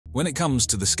When it comes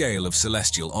to the scale of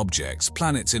celestial objects,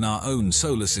 planets in our own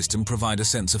solar system provide a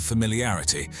sense of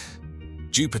familiarity.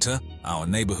 Jupiter, our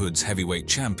neighborhood's heavyweight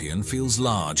champion, feels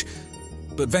large.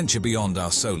 But venture beyond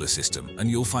our solar system, and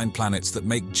you'll find planets that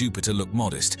make Jupiter look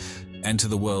modest. Enter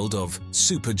the world of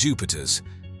super Jupiters.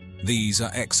 These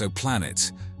are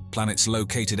exoplanets, planets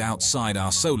located outside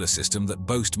our solar system that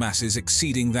boast masses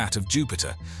exceeding that of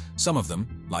Jupiter. Some of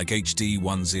them, like HD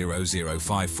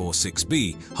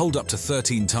 100546b, hold up to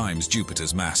 13 times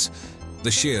Jupiter's mass. The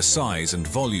sheer size and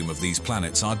volume of these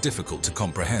planets are difficult to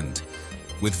comprehend.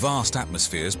 With vast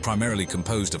atmospheres primarily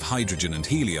composed of hydrogen and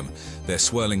helium, their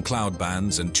swirling cloud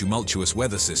bands and tumultuous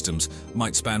weather systems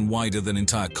might span wider than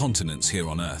entire continents here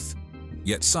on Earth.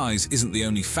 Yet size isn't the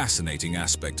only fascinating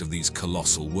aspect of these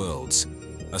colossal worlds.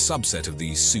 A subset of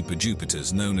these super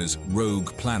Jupiters, known as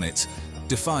rogue planets,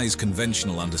 defies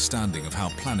conventional understanding of how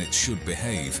planets should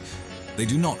behave. They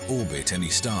do not orbit any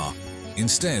star.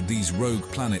 Instead, these rogue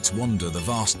planets wander the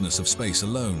vastness of space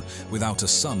alone, without a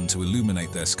sun to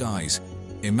illuminate their skies.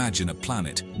 Imagine a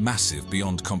planet, massive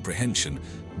beyond comprehension,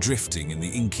 drifting in the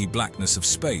inky blackness of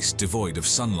space devoid of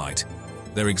sunlight.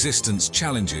 Their existence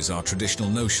challenges our traditional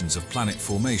notions of planet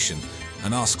formation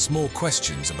and asks more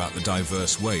questions about the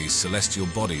diverse ways celestial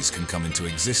bodies can come into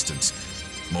existence.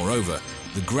 Moreover,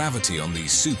 the gravity on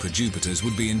these super Jupiters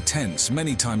would be intense,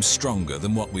 many times stronger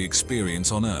than what we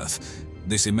experience on Earth.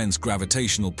 This immense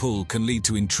gravitational pull can lead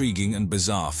to intriguing and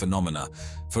bizarre phenomena.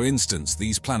 For instance,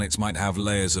 these planets might have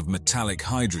layers of metallic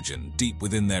hydrogen deep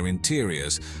within their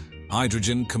interiors,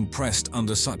 hydrogen compressed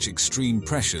under such extreme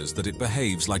pressures that it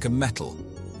behaves like a metal.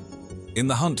 In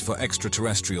the hunt for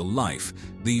extraterrestrial life,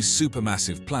 these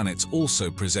supermassive planets also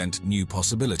present new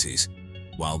possibilities.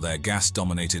 While their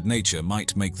gas-dominated nature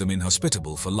might make them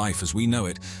inhospitable for life as we know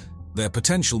it, their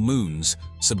potential moons,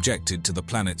 subjected to the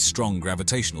planet's strong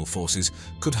gravitational forces,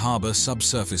 could harbor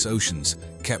subsurface oceans,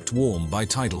 kept warm by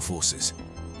tidal forces.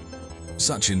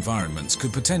 Such environments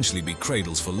could potentially be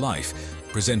cradles for life,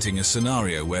 presenting a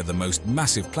scenario where the most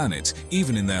massive planets,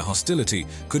 even in their hostility,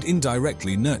 could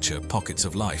indirectly nurture pockets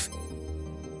of life.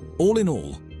 All in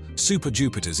all, super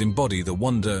Jupiters embody the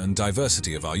wonder and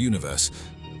diversity of our universe,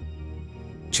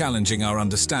 challenging our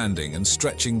understanding and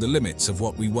stretching the limits of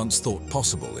what we once thought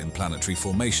possible in planetary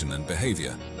formation and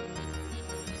behavior.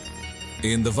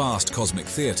 In the vast cosmic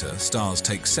theater, stars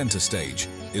take center stage,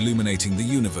 illuminating the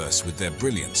universe with their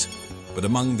brilliance. But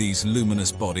among these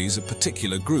luminous bodies, a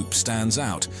particular group stands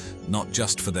out, not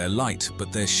just for their light,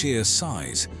 but their sheer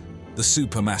size: the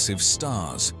supermassive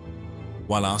stars.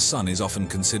 While our Sun is often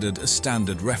considered a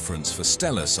standard reference for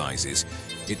stellar sizes,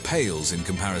 it pales in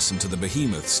comparison to the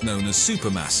behemoths known as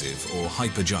supermassive or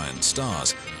hypergiant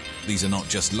stars. These are not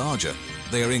just larger,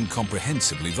 they are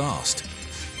incomprehensibly vast.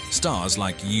 Stars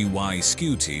like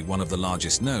Scuti, one of the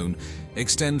largest known,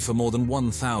 extend for more than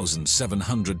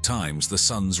 1,700 times the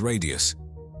Sun's radius.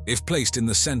 If placed in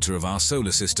the center of our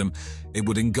solar system, it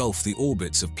would engulf the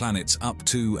orbits of planets up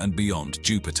to and beyond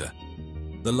Jupiter.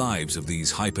 The lives of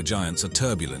these hypergiants are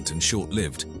turbulent and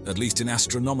short-lived, at least in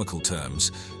astronomical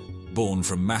terms. Born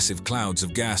from massive clouds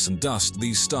of gas and dust,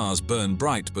 these stars burn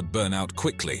bright but burn out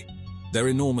quickly. Their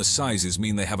enormous sizes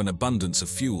mean they have an abundance of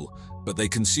fuel, but they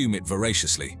consume it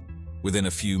voraciously. Within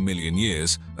a few million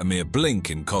years, a mere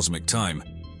blink in cosmic time,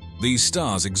 these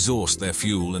stars exhaust their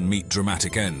fuel and meet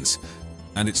dramatic ends.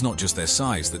 And it's not just their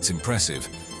size that's impressive.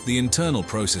 The internal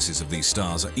processes of these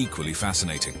stars are equally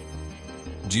fascinating.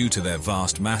 Due to their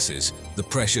vast masses, the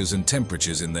pressures and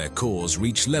temperatures in their cores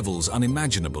reach levels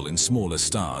unimaginable in smaller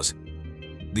stars.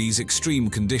 These extreme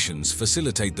conditions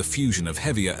facilitate the fusion of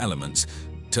heavier elements,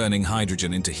 turning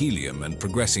hydrogen into helium and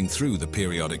progressing through the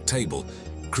periodic table,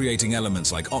 creating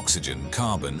elements like oxygen,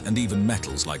 carbon, and even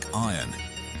metals like iron.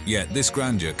 Yet this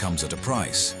grandeur comes at a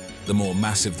price. The more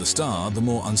massive the star, the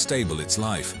more unstable its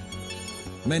life.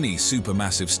 Many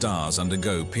supermassive stars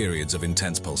undergo periods of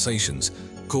intense pulsations,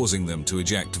 causing them to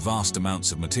eject vast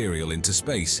amounts of material into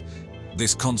space.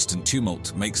 This constant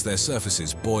tumult makes their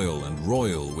surfaces boil and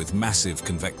roil with massive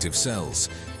convective cells,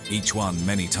 each one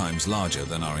many times larger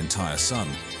than our entire Sun.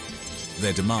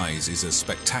 Their demise is as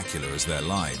spectacular as their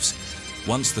lives.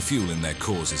 Once the fuel in their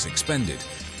cores is expended,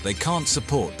 they can't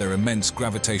support their immense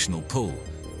gravitational pull,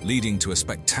 leading to a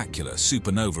spectacular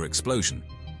supernova explosion.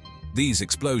 These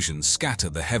explosions scatter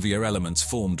the heavier elements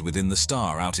formed within the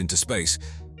star out into space,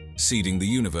 seeding the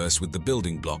universe with the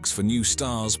building blocks for new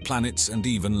stars, planets, and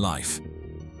even life.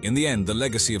 In the end, the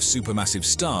legacy of supermassive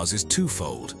stars is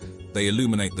twofold. They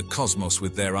illuminate the cosmos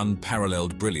with their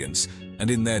unparalleled brilliance,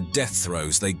 and in their death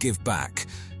throes they give back,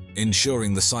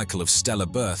 ensuring the cycle of stellar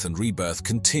birth and rebirth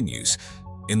continues.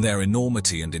 In their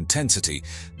enormity and intensity,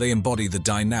 they embody the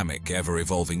dynamic,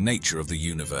 ever-evolving nature of the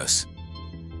universe.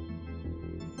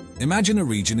 Imagine a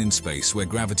region in space where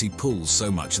gravity pulls so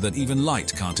much that even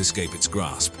light can't escape its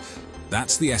grasp.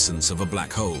 That's the essence of a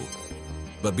black hole.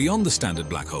 But beyond the standard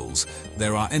black holes,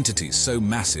 there are entities so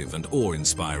massive and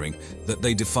awe-inspiring that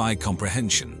they defy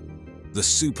comprehension. The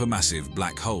supermassive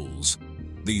black holes.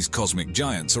 These cosmic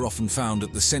giants are often found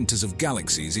at the centers of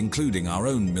galaxies, including our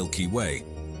own Milky Way.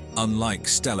 Unlike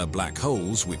stellar black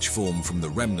holes, which form from the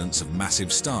remnants of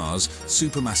massive stars,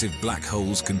 supermassive black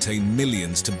holes contain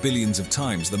millions to billions of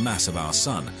times the mass of our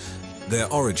Sun.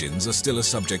 Their origins are still a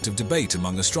subject of debate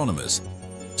among astronomers.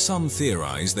 Some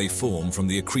theorize they form from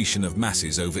the accretion of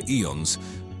masses over eons,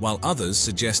 while others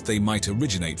suggest they might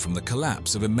originate from the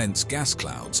collapse of immense gas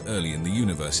clouds early in the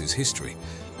universe's history.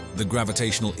 The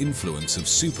gravitational influence of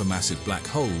supermassive black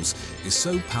holes is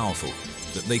so powerful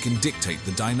that they can dictate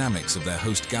the dynamics of their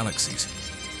host galaxies.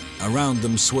 Around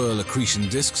them swirl accretion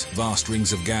disks, vast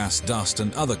rings of gas, dust,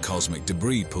 and other cosmic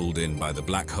debris pulled in by the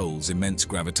black hole's immense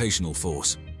gravitational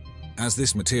force. As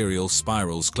this material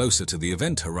spirals closer to the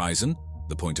event horizon,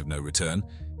 the point of no return,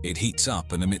 it heats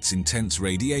up and emits intense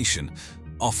radiation,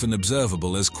 often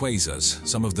observable as quasars,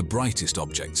 some of the brightest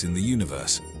objects in the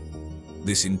universe.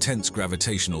 This intense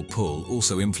gravitational pull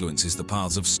also influences the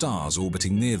paths of stars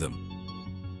orbiting near them.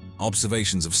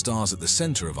 Observations of stars at the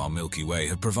center of our Milky Way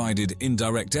have provided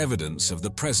indirect evidence of the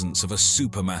presence of a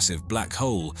supermassive black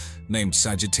hole named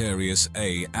Sagittarius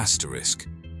A*.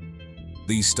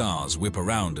 These stars whip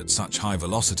around at such high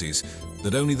velocities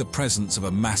that only the presence of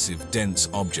a massive, dense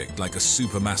object like a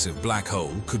supermassive black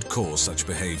hole could cause such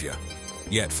behavior.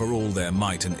 Yet for all their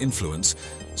might and influence,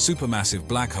 supermassive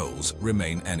black holes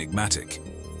remain enigmatic.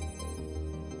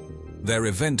 Their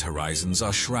event horizons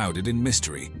are shrouded in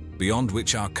mystery, beyond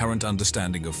which our current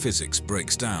understanding of physics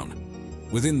breaks down.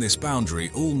 Within this boundary,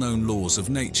 all known laws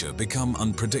of nature become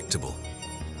unpredictable.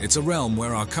 It's a realm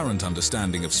where our current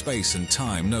understanding of space and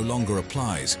time no longer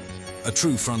applies, a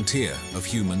true frontier of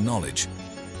human knowledge.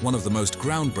 One of the most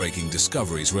groundbreaking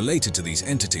discoveries related to these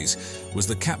entities was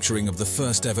the capturing of the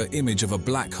first ever image of a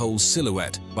black hole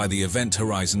silhouette by the Event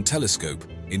Horizon Telescope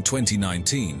in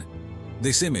 2019.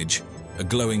 This image, a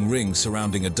glowing ring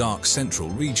surrounding a dark central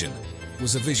region,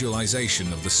 was a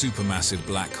visualization of the supermassive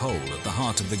black hole at the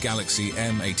heart of the galaxy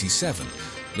M87,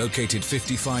 located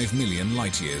 55 million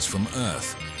light-years from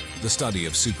Earth. The study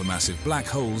of supermassive black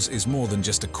holes is more than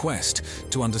just a quest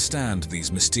to understand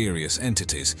these mysterious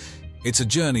entities. It's a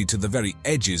journey to the very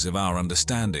edges of our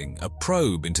understanding, a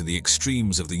probe into the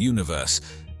extremes of the universe,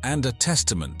 and a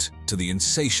testament to the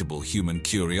insatiable human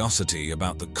curiosity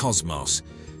about the cosmos.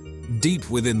 Deep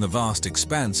within the vast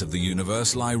expanse of the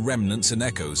universe lie remnants and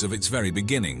echoes of its very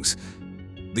beginnings.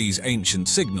 These ancient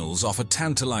signals offer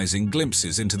tantalizing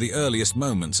glimpses into the earliest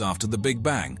moments after the Big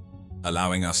Bang,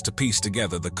 allowing us to piece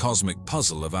together the cosmic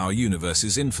puzzle of our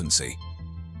universe's infancy.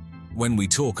 When we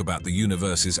talk about the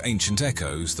universe's ancient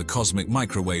echoes, the cosmic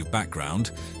microwave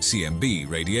background, CMB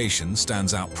radiation,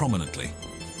 stands out prominently.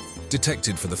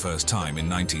 Detected for the first time in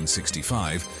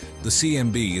 1965, the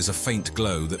CMB is a faint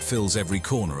glow that fills every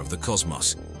corner of the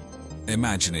cosmos.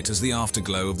 Imagine it as the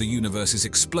afterglow of the universe's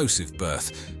explosive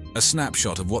birth, a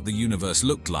snapshot of what the universe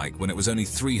looked like when it was only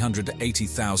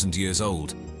 380,000 years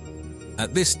old.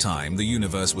 At this time, the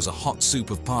universe was a hot soup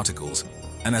of particles,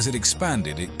 and as it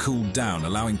expanded, it cooled down,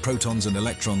 allowing protons and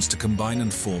electrons to combine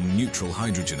and form neutral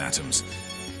hydrogen atoms.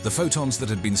 The photons that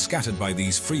had been scattered by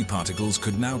these free particles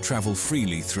could now travel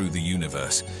freely through the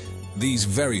universe. These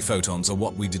very photons are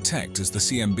what we detect as the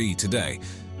CMB today.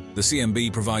 The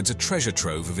CMB provides a treasure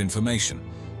trove of information.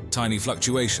 Tiny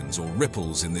fluctuations or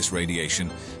ripples in this radiation,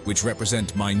 which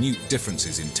represent minute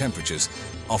differences in temperatures,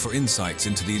 offer insights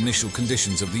into the initial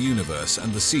conditions of the universe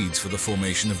and the seeds for the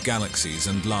formation of galaxies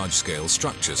and large-scale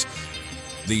structures.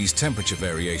 These temperature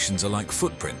variations are like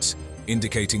footprints,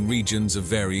 indicating regions of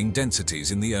varying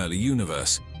densities in the early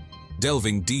universe.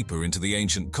 Delving deeper into the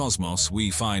ancient cosmos,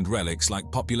 we find relics like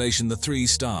Population the 3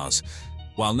 stars.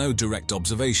 While no direct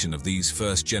observation of these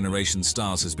first-generation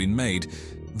stars has been made,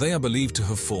 they are believed to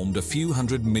have formed a few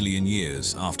 100 million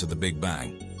years after the Big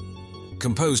Bang.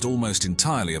 Composed almost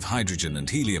entirely of hydrogen and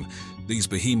helium, these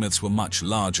behemoths were much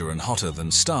larger and hotter than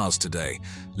stars today,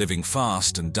 living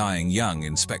fast and dying young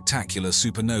in spectacular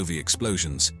supernovae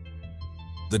explosions.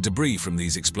 The debris from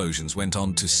these explosions went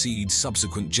on to seed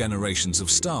subsequent generations of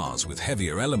stars with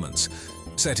heavier elements,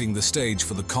 setting the stage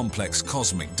for the complex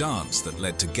cosmic dance that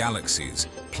led to galaxies,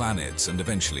 planets, and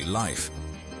eventually life.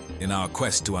 In our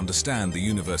quest to understand the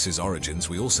universe's origins,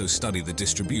 we also study the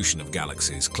distribution of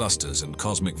galaxies, clusters, and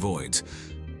cosmic voids.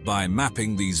 By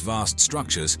mapping these vast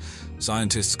structures,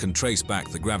 scientists can trace back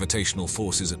the gravitational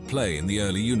forces at play in the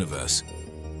early universe,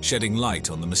 shedding light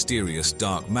on the mysterious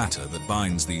dark matter that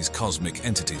binds these cosmic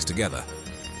entities together.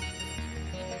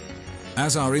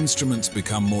 As our instruments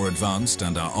become more advanced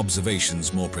and our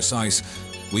observations more precise,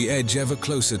 we edge ever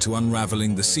closer to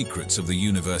unraveling the secrets of the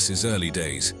universe's early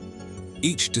days.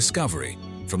 Each discovery,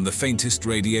 from the faintest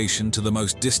radiation to the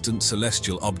most distant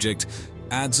celestial object,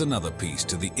 adds another piece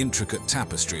to the intricate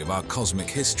tapestry of our cosmic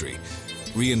history,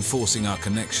 reinforcing our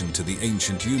connection to the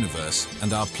ancient universe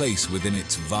and our place within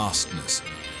its vastness.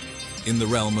 In the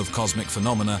realm of cosmic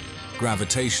phenomena,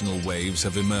 gravitational waves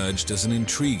have emerged as an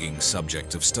intriguing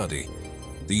subject of study.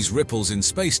 These ripples in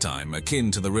spacetime,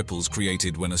 akin to the ripples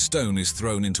created when a stone is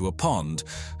thrown into a pond,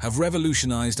 have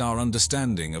revolutionized our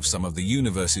understanding of some of the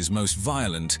universe's most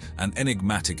violent and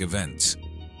enigmatic events.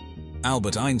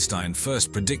 Albert Einstein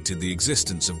first predicted the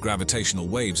existence of gravitational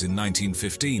waves in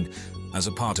 1915 as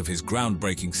a part of his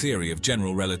groundbreaking theory of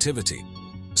general relativity.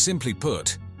 Simply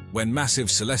put, when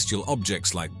massive celestial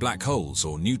objects like black holes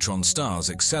or neutron stars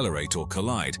accelerate or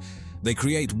collide, they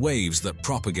create waves that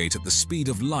propagate at the speed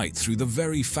of light through the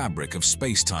very fabric of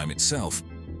space-time itself.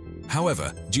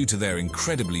 However, due to their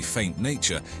incredibly faint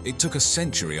nature, it took a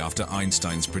century after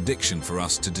Einstein's prediction for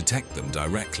us to detect them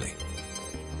directly.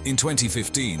 In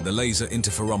 2015, the Laser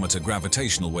Interferometer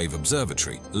Gravitational Wave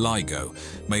Observatory, LIGO,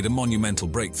 made a monumental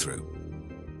breakthrough.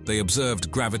 They observed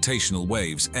gravitational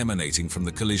waves emanating from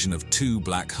the collision of two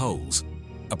black holes,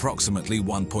 approximately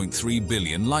 1.3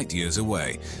 billion light-years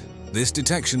away. This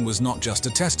detection was not just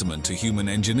a testament to human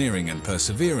engineering and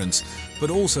perseverance, but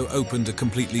also opened a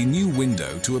completely new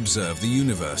window to observe the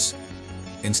universe.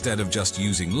 Instead of just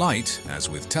using light, as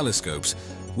with telescopes,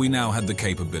 we now had the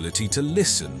capability to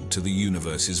listen to the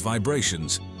universe's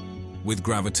vibrations. With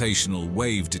gravitational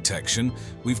wave detection,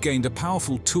 we've gained a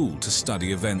powerful tool to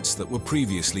study events that were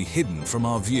previously hidden from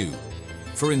our view.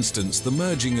 For instance, the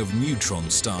merging of neutron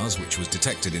stars, which was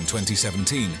detected in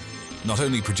 2017, not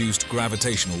only produced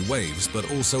gravitational waves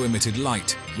but also emitted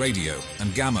light, radio,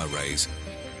 and gamma rays.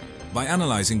 By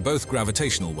analyzing both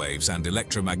gravitational waves and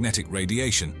electromagnetic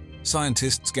radiation,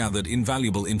 scientists gathered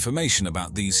invaluable information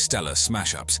about these stellar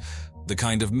smash-ups, the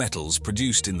kind of metals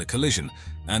produced in the collision,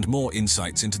 and more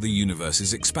insights into the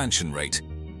universe's expansion rate.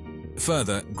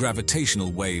 Further,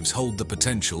 gravitational waves hold the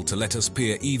potential to let us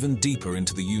peer even deeper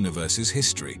into the universe's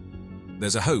history.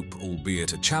 There's a hope,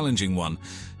 albeit a challenging one,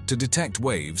 to detect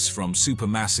waves from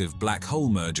supermassive black hole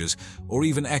mergers or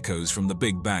even echoes from the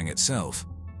Big Bang itself.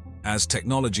 As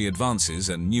technology advances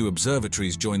and new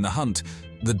observatories join the hunt,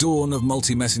 the dawn of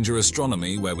multi-messenger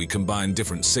astronomy, where we combine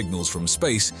different signals from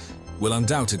space, will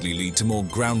undoubtedly lead to more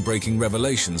groundbreaking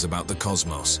revelations about the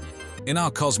cosmos. In our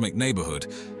cosmic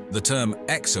neighborhood, the term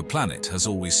exoplanet has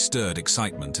always stirred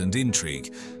excitement and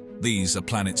intrigue. These are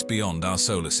planets beyond our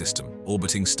solar system,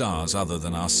 orbiting stars other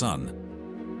than our Sun.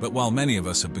 But while many of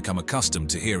us have become accustomed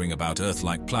to hearing about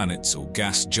Earth-like planets or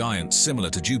gas giants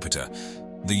similar to Jupiter,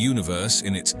 the universe,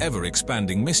 in its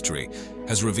ever-expanding mystery,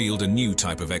 has revealed a new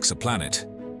type of exoplanet,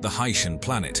 the hycean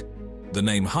planet. The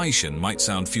name hycean might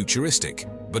sound futuristic,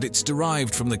 but it's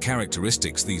derived from the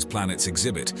characteristics these planets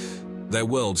exhibit. They're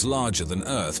worlds larger than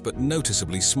Earth, but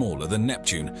noticeably smaller than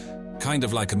Neptune, kind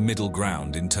of like a middle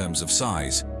ground in terms of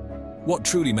size. What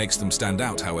truly makes them stand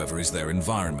out, however, is their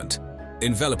environment.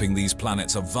 Enveloping these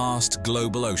planets are vast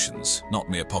global oceans, not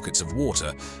mere pockets of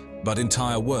water, but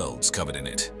entire worlds covered in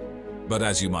it. But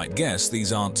as you might guess,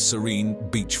 these aren't serene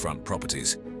beachfront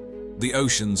properties. The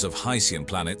oceans of hycean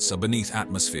planets are beneath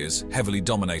atmospheres heavily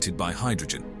dominated by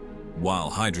hydrogen. While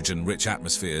hydrogen-rich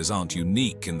atmospheres aren't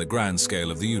unique in the grand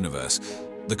scale of the universe,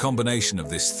 the combination of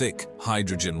this thick,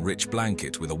 hydrogen-rich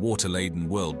blanket with a water-laden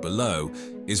world below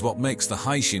is what makes the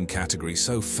hycean category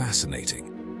so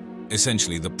fascinating.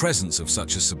 Essentially, the presence of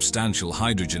such a substantial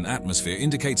hydrogen atmosphere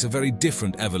indicates a very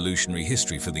different evolutionary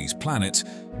history for these planets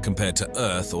compared to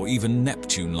Earth or even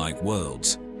Neptune-like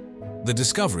worlds. The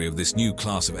discovery of this new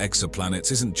class of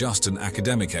exoplanets isn't just an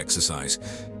academic exercise.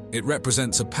 It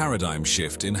represents a paradigm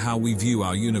shift in how we view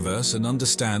our universe and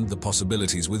understand the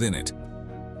possibilities within it.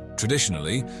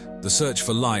 Traditionally, the search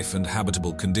for life and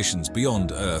habitable conditions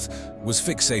beyond Earth was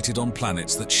fixated on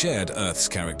planets that shared Earth's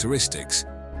characteristics.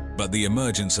 But the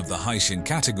emergence of the hycean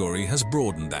category has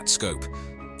broadened that scope,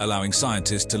 allowing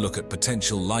scientists to look at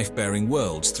potential life-bearing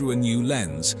worlds through a new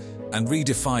lens and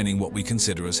redefining what we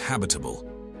consider as habitable.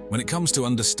 When it comes to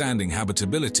understanding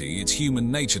habitability, it's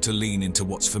human nature to lean into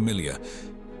what's familiar.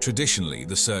 Traditionally,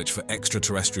 the search for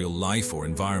extraterrestrial life or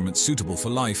environments suitable for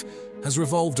life has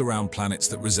revolved around planets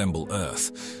that resemble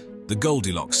Earth. The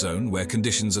Goldilocks zone, where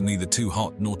conditions are neither too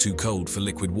hot nor too cold for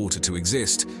liquid water to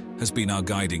exist, has been our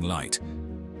guiding light.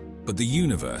 But the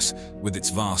universe, with its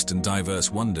vast and diverse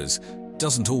wonders,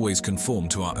 doesn't always conform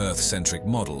to our Earth-centric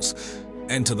models.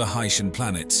 Enter the hycean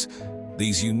planets.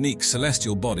 These unique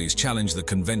celestial bodies challenge the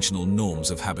conventional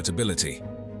norms of habitability.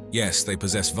 Yes, they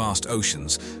possess vast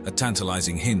oceans, a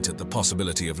tantalizing hint at the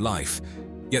possibility of life.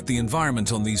 Yet the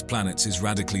environment on these planets is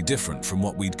radically different from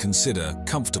what we'd consider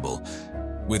comfortable.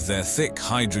 With their thick,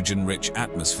 hydrogen-rich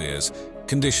atmospheres,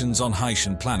 conditions on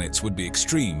hycean planets would be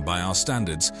extreme by our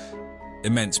standards.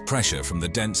 Immense pressure from the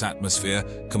dense atmosphere,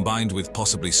 combined with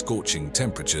possibly scorching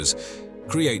temperatures,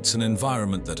 creates an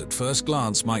environment that at first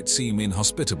glance might seem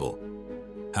inhospitable.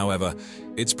 However,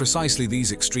 it's precisely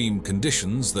these extreme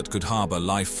conditions that could harbor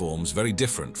life forms very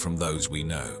different from those we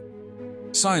know.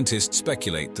 Scientists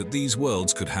speculate that these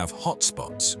worlds could have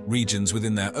hotspots, regions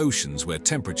within their oceans where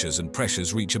temperatures and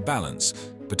pressures reach a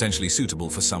balance, potentially suitable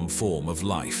for some form of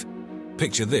life.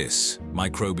 Picture this: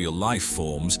 microbial life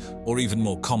forms, or even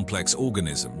more complex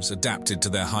organisms adapted to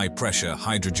their high-pressure,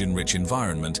 hydrogen-rich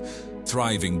environment,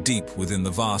 thriving deep within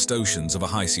the vast oceans of a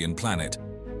hycean planet.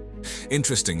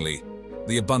 Interestingly,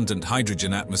 the abundant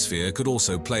hydrogen atmosphere could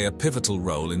also play a pivotal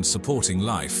role in supporting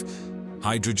life.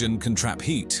 Hydrogen can trap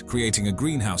heat, creating a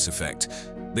greenhouse effect.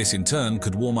 This in turn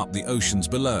could warm up the oceans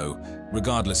below,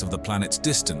 regardless of the planet's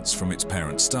distance from its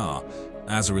parent star.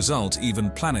 As a result,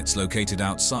 even planets located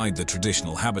outside the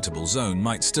traditional habitable zone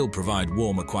might still provide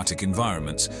warm aquatic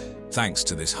environments, thanks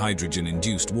to this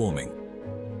hydrogen-induced warming.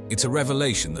 It's a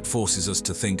revelation that forces us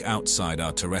to think outside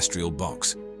our terrestrial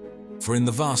box. For in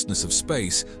the vastness of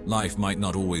space, life might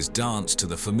not always dance to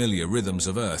the familiar rhythms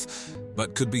of Earth,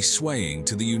 but could be swaying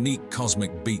to the unique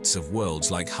cosmic beats of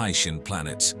worlds like hycean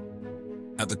planets.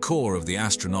 At the core of the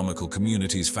astronomical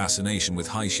community's fascination with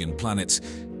hycean planets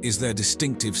is their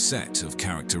distinctive set of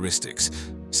characteristics,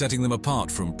 setting them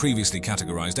apart from previously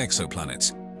categorized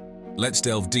exoplanets. Let's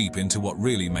delve deep into what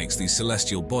really makes these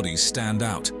celestial bodies stand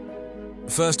out.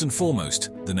 First and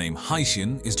foremost, the name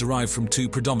hycean is derived from two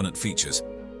predominant features: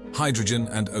 hydrogen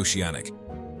and oceanic.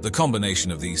 The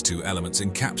combination of these two elements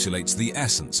encapsulates the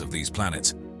essence of these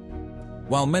planets.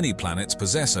 While many planets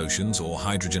possess oceans or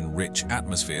hydrogen-rich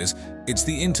atmospheres, it's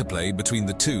the interplay between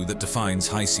the two that defines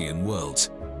hycean worlds.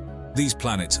 These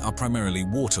planets are primarily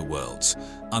water worlds.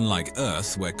 Unlike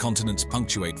Earth, where continents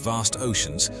punctuate vast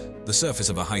oceans, the surface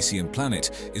of a hycean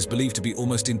planet is believed to be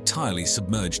almost entirely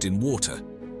submerged in water.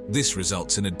 This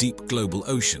results in a deep global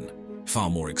ocean, far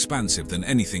more expansive than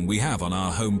anything we have on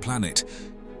our home planet.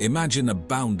 Imagine a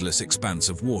boundless expanse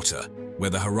of water,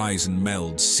 where the horizon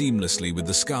melds seamlessly with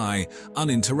the sky,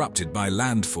 uninterrupted by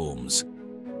landforms.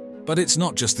 But it's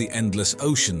not just the endless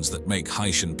oceans that make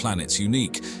hycean planets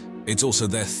unique. It's also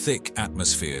their thick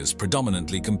atmospheres,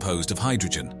 predominantly composed of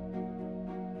hydrogen.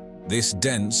 This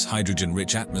dense,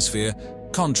 hydrogen-rich atmosphere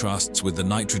contrasts with the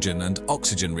nitrogen and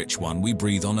oxygen-rich one we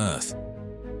breathe on Earth.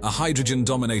 A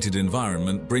hydrogen-dominated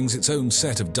environment brings its own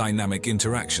set of dynamic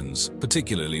interactions,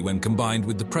 particularly when combined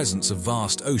with the presence of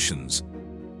vast oceans.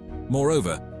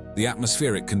 Moreover, the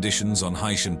atmospheric conditions on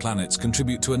hycean planets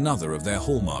contribute to another of their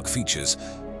hallmark features: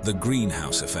 the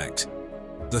greenhouse effect.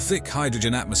 The thick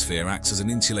hydrogen atmosphere acts as an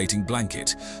insulating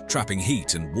blanket, trapping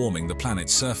heat and warming the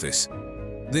planet's surface.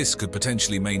 This could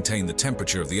potentially maintain the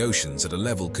temperature of the oceans at a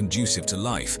level conducive to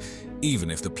life,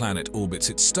 even if the planet orbits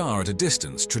its star at a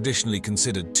distance traditionally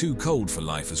considered too cold for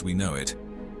life as we know it.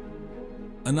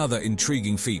 Another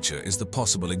intriguing feature is the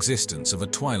possible existence of a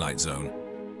twilight zone,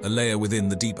 a layer within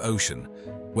the deep ocean,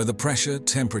 where the pressure,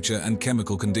 temperature, and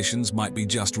chemical conditions might be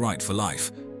just right for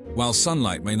life. While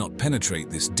sunlight may not penetrate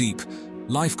this deep,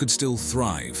 life could still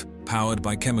thrive, powered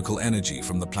by chemical energy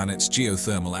from the planet's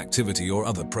geothermal activity or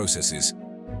other processes.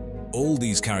 All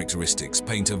these characteristics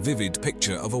paint a vivid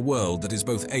picture of a world that is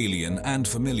both alien and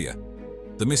familiar.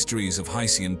 The mysteries of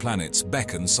hycean planets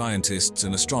beckon scientists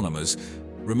and astronomers,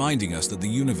 reminding us that the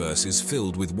universe is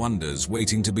filled with wonders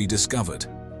waiting to be discovered.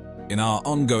 In our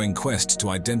ongoing quest to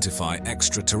identify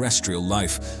extraterrestrial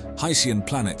life, hycean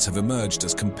planets have emerged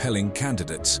as compelling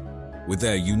candidates. With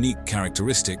their unique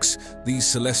characteristics, these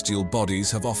celestial bodies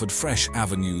have offered fresh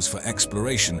avenues for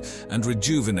exploration and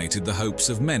rejuvenated the hopes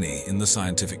of many in the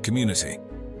scientific community.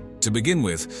 To begin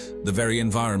with, the very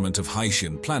environment of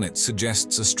hycean planets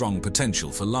suggests a strong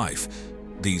potential for life.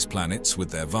 These planets, with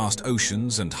their vast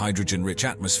oceans and hydrogen-rich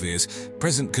atmospheres,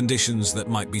 present conditions that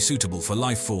might be suitable for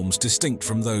life forms distinct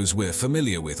from those we're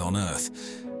familiar with on Earth.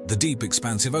 The deep,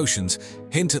 expansive oceans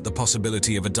hint at the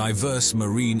possibility of a diverse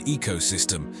marine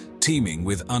ecosystem teeming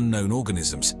with unknown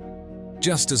organisms.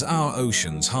 Just as our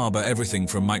oceans harbor everything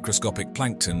from microscopic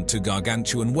plankton to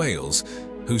gargantuan whales,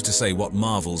 Who's to say what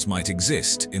marvels might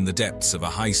exist in the depths of a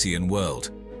hycean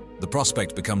world? The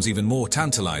prospect becomes even more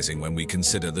tantalizing when we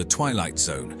consider the Twilight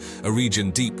Zone, a region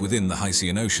deep within the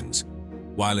Hycean oceans.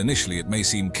 While initially it may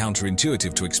seem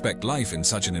counterintuitive to expect life in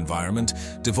such an environment,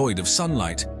 devoid of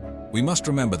sunlight, we must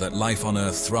remember that life on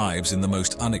Earth thrives in the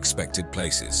most unexpected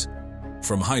places.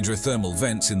 From hydrothermal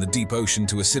vents in the deep ocean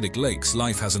to acidic lakes,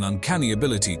 life has an uncanny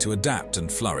ability to adapt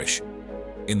and flourish.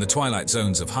 In the twilight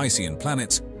zones of Hycean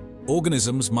planets,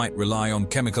 organisms might rely on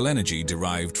chemical energy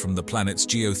derived from the planet's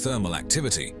geothermal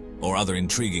activity or other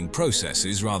intriguing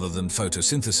processes rather than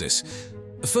photosynthesis.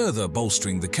 Further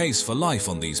bolstering the case for life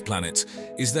on these planets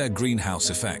is their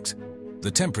greenhouse effect. The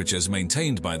temperatures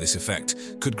maintained by this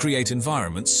effect could create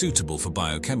environments suitable for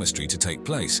biochemistry to take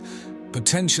place,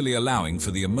 potentially allowing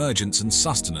for the emergence and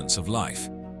sustenance of life.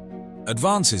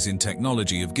 Advances in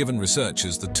technology have given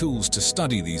researchers the tools to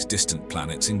study these distant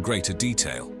planets in greater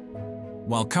detail.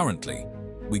 While currently,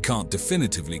 we can't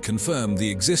definitively confirm the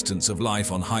existence of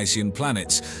life on Hycean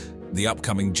planets, the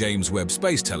upcoming James Webb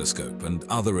Space Telescope and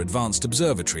other advanced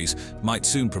observatories might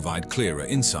soon provide clearer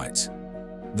insights.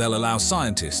 They'll allow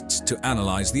scientists to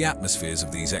analyze the atmospheres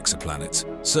of these exoplanets,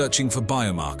 searching for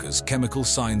biomarkers, chemical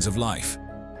signs of life.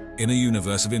 In a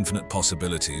universe of infinite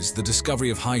possibilities, the discovery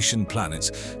of Hycean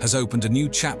planets has opened a new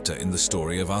chapter in the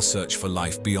story of our search for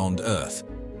life beyond Earth.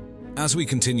 As we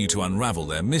continue to unravel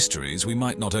their mysteries, we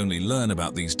might not only learn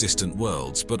about these distant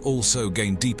worlds, but also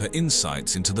gain deeper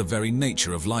insights into the very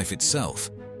nature of life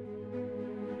itself.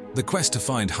 The quest to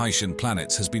find Hycean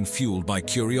planets has been fueled by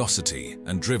curiosity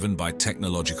and driven by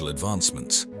technological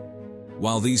advancements.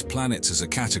 While these planets as a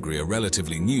category are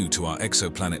relatively new to our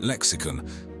exoplanet lexicon,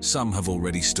 some have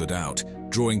already stood out,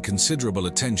 drawing considerable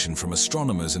attention from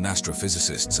astronomers and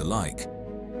astrophysicists alike.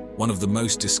 One of the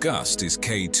most discussed is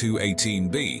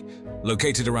K2-18b,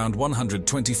 located around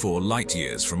 124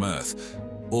 light-years from Earth.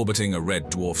 Orbiting a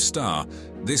red dwarf star,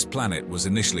 this planet was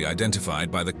initially identified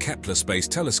by the Kepler Space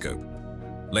Telescope.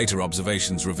 Later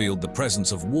observations revealed the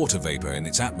presence of water vapor in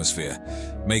its atmosphere,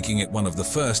 making it one of the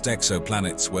first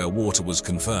exoplanets where water was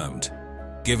confirmed.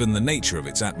 Given the nature of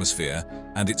its atmosphere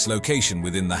and its location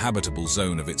within the habitable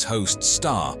zone of its host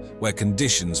star, where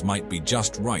conditions might be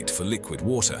just right for liquid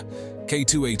water,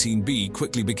 K2-18b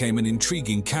quickly became an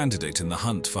intriguing candidate in the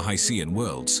hunt for Hycean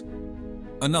worlds.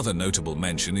 Another notable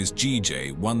mention is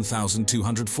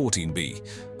GJ-1214b,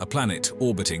 a planet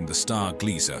orbiting the star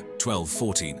Gliese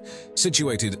 1214.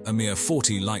 Situated a mere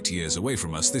 40 light-years away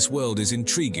from us, this world is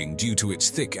intriguing due to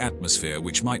its thick atmosphere,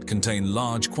 which might contain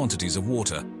large quantities of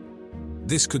water.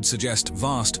 This could suggest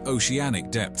vast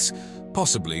oceanic depths,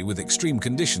 possibly with extreme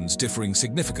conditions differing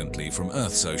significantly from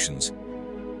Earth's oceans.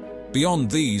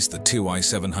 Beyond these, the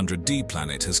TY-700d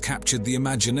planet has captured the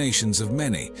imaginations of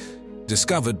many.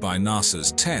 Discovered by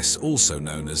NASA's TESS, also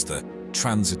known as the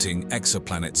Transiting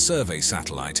Exoplanet Survey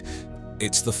Satellite,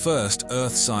 it's the first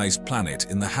Earth-sized planet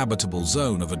in the habitable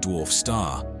zone of a dwarf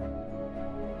star.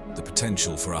 The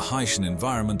potential for a Hycean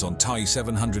environment on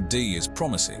TY-700d is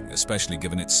promising, especially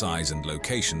given its size and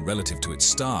location relative to its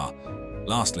star.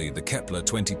 Lastly, the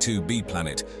Kepler-22b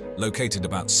planet, located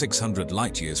about 600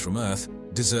 light-years from Earth,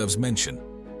 deserves mention.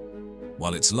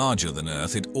 While it's larger than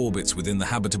Earth, it orbits within the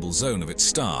habitable zone of its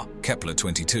star,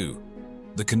 Kepler-22.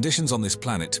 The conditions on this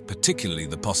planet, particularly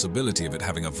the possibility of it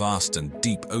having a vast and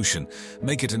deep ocean,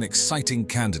 make it an exciting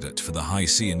candidate for the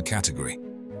Hycean category.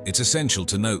 It's essential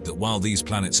to note that while these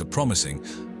planets are promising,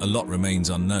 a lot remains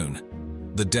unknown.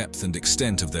 The depth and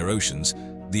extent of their oceans,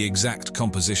 the exact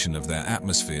composition of their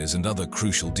atmospheres and other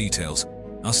crucial details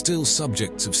are still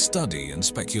subjects of study and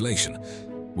speculation.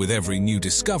 With every new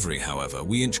discovery, however,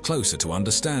 we inch closer to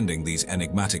understanding these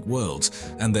enigmatic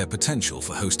worlds and their potential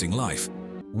for hosting life.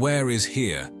 Where is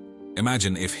Here?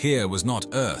 Imagine if Here was not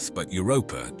Earth, but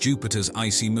Europa, Jupiter's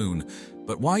icy moon.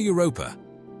 But why Europa?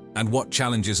 And what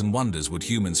challenges and wonders would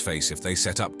humans face if they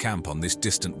set up camp on this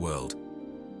distant world?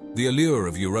 The allure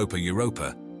of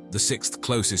Europa, the sixth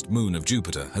closest moon of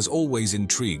Jupiter, has always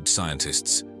intrigued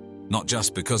scientists. Not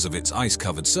just because of its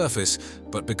ice-covered surface,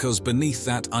 but because beneath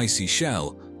that icy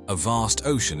shell, a vast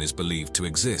ocean is believed to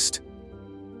exist.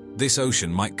 This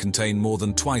ocean might contain more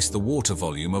than twice the water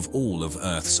volume of all of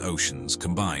Earth's oceans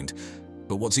combined.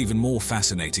 But what's even more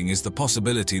fascinating is the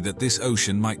possibility that this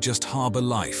ocean might just harbor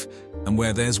life, and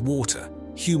where there's water,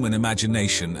 human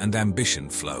imagination and ambition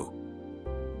flow.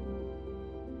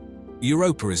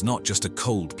 Europa is not just a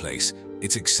cold place,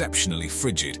 it's exceptionally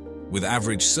frigid, with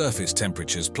average surface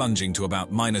temperatures plunging to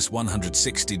about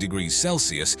 -160 degrees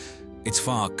Celsius. It's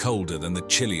far colder than the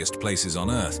chilliest places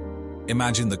on Earth.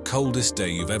 Imagine the coldest day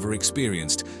you've ever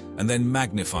experienced, and then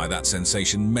magnify that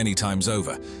sensation many times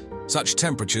over. Such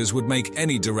temperatures would make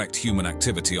any direct human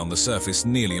activity on the surface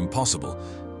nearly impossible.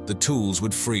 The tools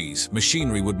would freeze,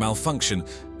 machinery would malfunction,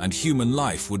 and human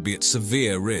life would be at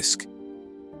severe risk.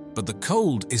 But the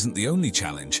cold isn't the only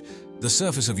challenge. The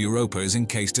surface of Europa is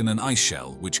encased in an ice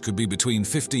shell, which could be between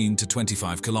 15 to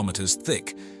 25 kilometers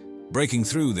thick. Breaking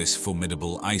through this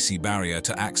formidable icy barrier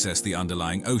to access the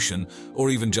underlying ocean, or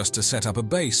even just to set up a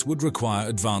base, would require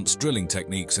advanced drilling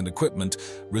techniques and equipment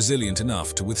resilient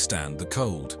enough to withstand the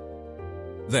cold.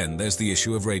 Then there's the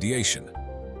issue of radiation.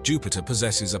 Jupiter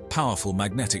possesses a powerful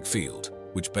magnetic field,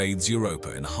 which bathes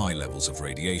Europa in high levels of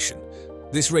radiation.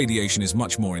 This radiation is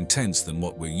much more intense than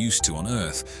what we're used to on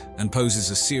Earth and poses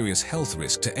a serious health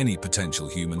risk to any potential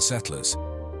human settlers.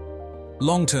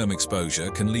 Long-term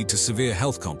exposure can lead to severe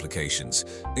health complications,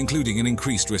 including an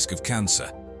increased risk of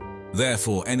cancer.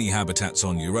 Therefore, any habitats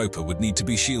on Europa would need to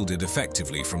be shielded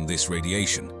effectively from this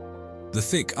radiation. The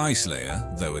thick ice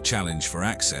layer, though a challenge for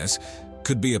access,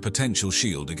 could be a potential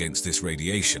shield against this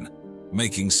radiation,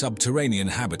 making subterranean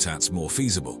habitats more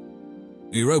feasible.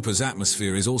 Europa's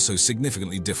atmosphere is also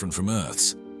significantly different from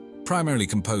Earth's. Primarily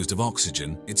composed of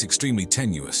oxygen, it's extremely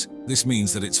tenuous. This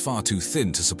means that it's far too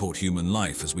thin to support human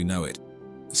life as we know it.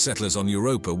 Settlers on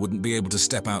Europa wouldn't be able to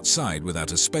step outside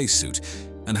without a spacesuit,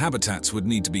 and habitats would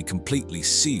need to be completely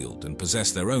sealed and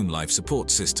possess their own life support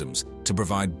systems to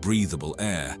provide breathable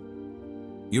air.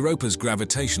 Europa's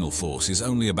gravitational force is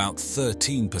only about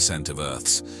 13% of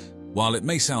Earth's. While it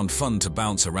may sound fun to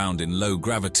bounce around in low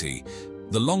gravity,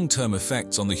 the long-term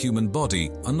effects on the human body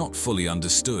are not fully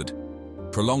understood.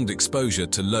 Prolonged exposure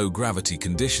to low-gravity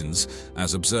conditions,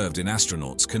 as observed in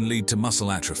astronauts, can lead to muscle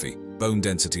atrophy, bone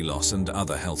density loss, and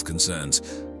other health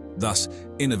concerns. Thus,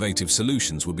 innovative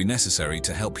solutions would be necessary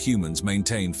to help humans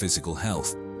maintain physical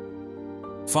health.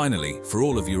 Finally, for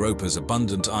all of Europa's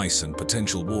abundant ice and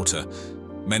potential water,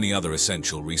 many other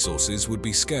essential resources would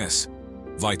be scarce.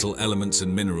 Vital elements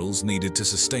and minerals needed to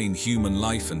sustain human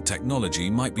life and technology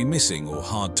might be missing or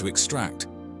hard to extract.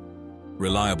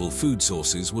 Reliable food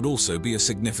sources would also be a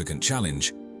significant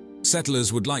challenge.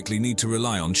 Settlers would likely need to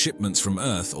rely on shipments from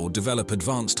Earth or develop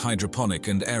advanced hydroponic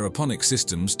and aeroponic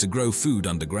systems to grow food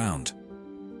underground.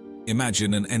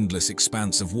 Imagine an endless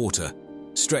expanse of water,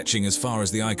 stretching as far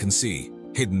as the eye can see,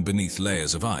 hidden beneath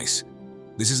layers of ice.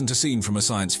 This isn't a scene from a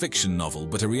science fiction novel,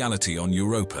 but a reality on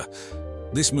Europa.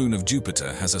 This moon of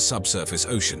Jupiter has a subsurface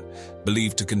ocean,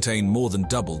 believed to contain more than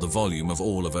double the volume of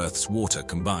all of Earth's water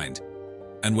combined.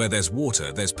 And where there's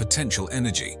water, there's potential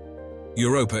energy.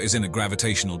 Europa is in a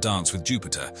gravitational dance with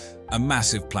Jupiter, a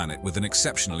massive planet with an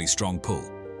exceptionally strong pull.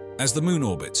 As the moon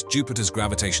orbits, Jupiter's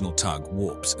gravitational tug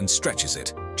warps and stretches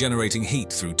it, generating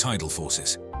heat through tidal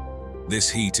forces. This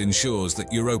heat ensures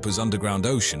that Europa's underground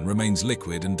ocean remains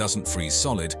liquid and doesn't freeze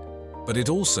solid, but it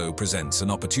also presents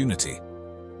an opportunity.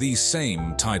 These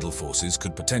same tidal forces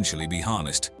could potentially be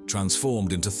harnessed,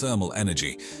 transformed into thermal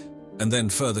energy, and then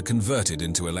further converted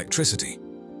into electricity.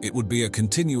 It would be a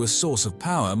continuous source of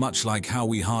power, much like how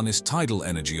we harness tidal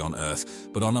energy on Earth,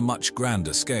 but on a much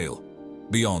grander scale.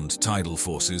 Beyond tidal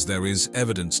forces, there is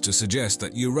evidence to suggest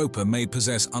that Europa may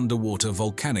possess underwater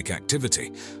volcanic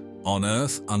activity. On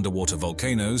Earth, underwater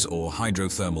volcanoes or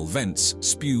hydrothermal vents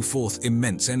spew forth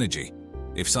immense energy.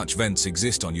 If such vents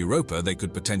exist on Europa, they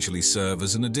could potentially serve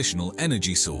as an additional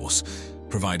energy source,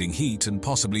 providing heat and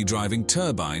possibly driving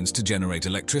turbines to generate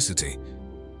electricity.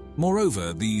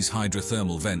 Moreover, these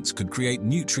hydrothermal vents could create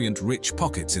nutrient-rich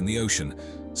pockets in the ocean,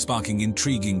 sparking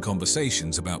intriguing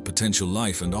conversations about potential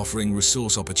life and offering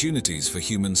resource opportunities for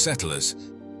human settlers.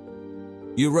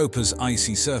 Europa's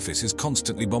icy surface is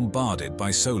constantly bombarded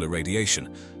by solar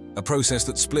radiation, a process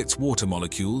that splits water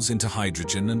molecules into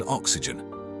hydrogen and oxygen.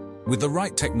 With the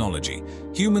right technology,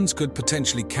 humans could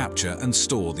potentially capture and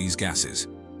store these gases.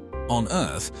 On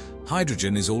Earth,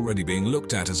 hydrogen is already being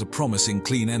looked at as a promising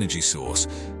clean energy source,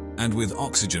 and with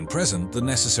oxygen present, the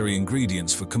necessary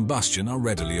ingredients for combustion are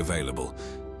readily available.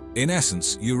 In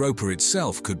essence, Europa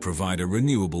itself could provide a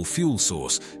renewable fuel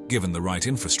source, given the right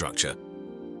infrastructure.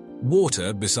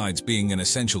 Water, besides being an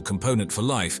essential component for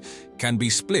life, can be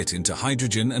split into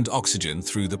hydrogen and oxygen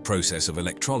through the process of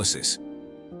electrolysis.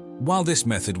 While this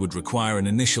method would require an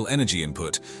initial energy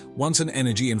input, once an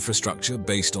energy infrastructure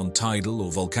based on tidal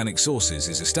or volcanic sources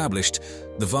is established,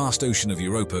 the vast ocean of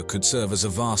Europa could serve as a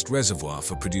vast reservoir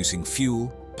for producing fuel,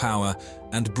 power,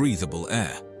 and breathable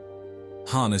air.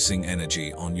 Harnessing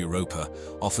energy on Europa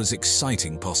offers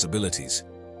exciting possibilities,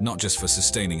 not just for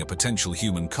sustaining a potential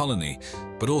human colony,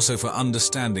 but also for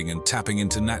understanding and tapping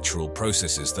into natural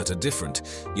processes that are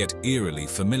different, yet eerily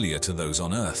familiar to those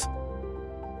on Earth.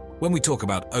 When we talk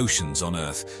about oceans on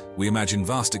Earth, we imagine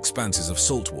vast expanses of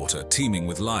salt water teeming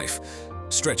with life.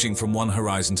 stretching from one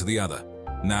horizon to the other.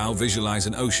 Now visualize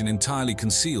an ocean entirely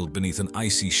concealed beneath an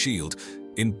icy shield,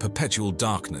 in perpetual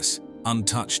darkness,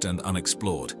 untouched and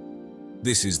unexplored.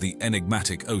 This is the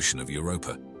enigmatic ocean of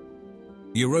Europa.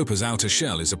 Europa's outer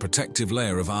shell is a protective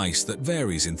layer of ice that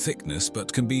varies in thickness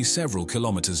but can be several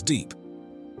kilometers deep.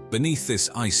 Beneath this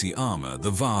icy armor,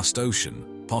 the vast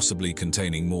ocean, possibly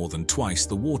containing more than twice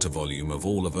the water volume of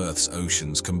all of Earth's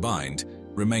oceans combined,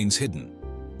 remains hidden.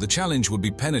 The challenge would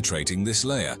be penetrating this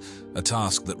layer, a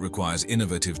task that requires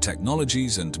innovative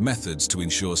technologies and methods to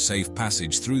ensure safe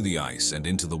passage through the ice and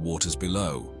into the waters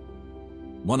below.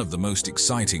 One of the most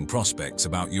exciting prospects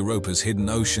about Europa's hidden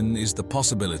ocean is the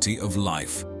possibility of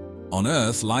life. On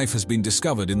Earth, life has been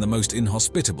discovered in the most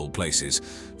inhospitable places,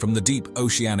 from the deep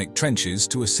oceanic trenches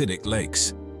to acidic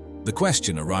lakes. The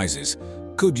question arises,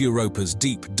 could Europa's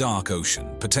deep, dark ocean,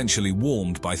 potentially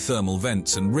warmed by thermal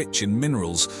vents and rich in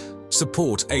minerals,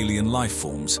 support alien life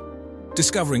forms?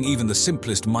 Discovering even the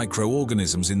simplest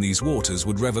microorganisms in these waters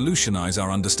would revolutionize our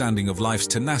understanding of life's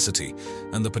tenacity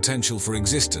and the potential for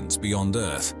existence beyond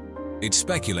Earth. It's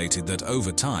speculated that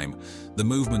over time, the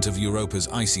movement of Europa's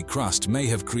icy crust may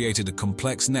have created a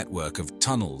complex network of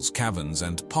tunnels, caverns,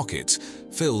 and pockets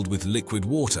filled with liquid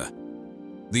water.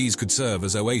 These could serve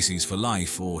as oases for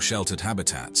life or sheltered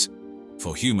habitats.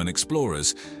 For human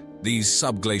explorers, these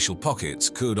subglacial pockets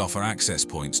could offer access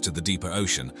points to the deeper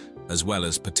ocean, as well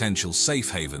as potential safe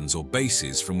havens or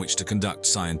bases from which to conduct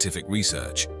scientific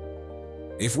research.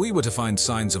 If we were to find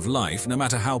signs of life, no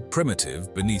matter how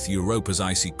primitive, beneath Europa's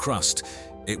icy crust,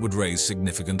 it would raise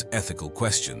significant ethical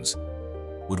questions.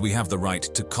 Would we have the right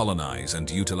to colonize and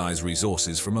utilize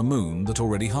resources from a moon that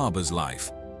already harbors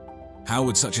life? How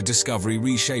would such a discovery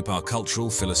reshape our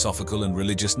cultural, philosophical, and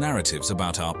religious narratives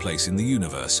about our place in the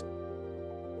universe?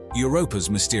 Europa's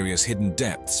mysterious hidden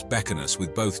depths beckon us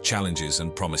with both challenges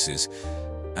and promises.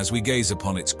 As we gaze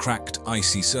upon its cracked,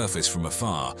 icy surface from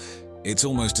afar, it's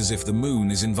almost as if the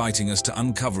moon is inviting us to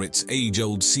uncover its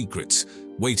age-old secrets,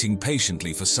 waiting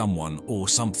patiently for someone or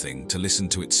something to listen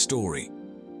to its story.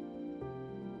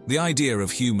 The idea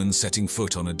of humans setting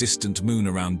foot on a distant moon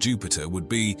around Jupiter would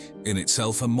be, in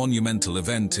itself, a monumental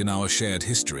event in our shared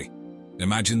history.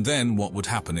 Imagine then what would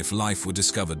happen if life were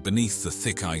discovered beneath the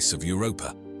thick ice of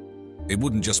Europa. It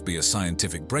wouldn't just be a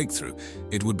scientific breakthrough,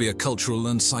 it would be a cultural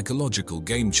and psychological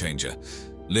game-changer.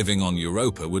 Living on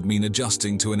Europa would mean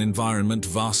adjusting to an environment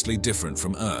vastly different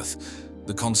from Earth.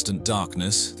 The constant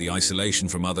darkness, the isolation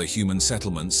from other human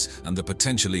settlements, and the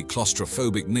potentially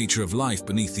claustrophobic nature of life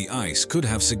beneath the ice could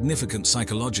have significant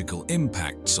psychological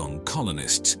impacts on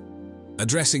colonists.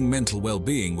 Addressing mental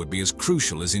well-being would be as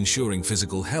crucial as ensuring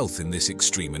physical health in this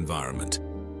extreme environment.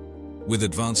 With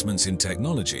advancements in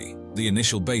technology, the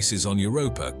initial bases on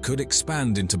Europa could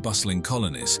expand into bustling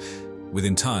colonies, with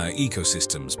entire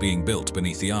ecosystems being built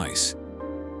beneath the ice.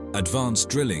 Advanced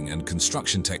drilling and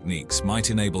construction techniques might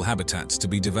enable habitats to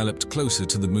be developed closer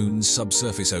to the moon's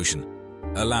subsurface ocean,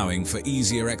 allowing for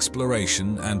easier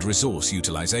exploration and resource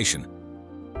utilization.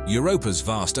 Europa's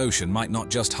vast ocean might not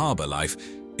just harbor life,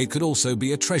 it could also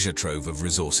be a treasure trove of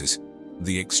resources.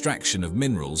 The extraction of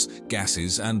minerals,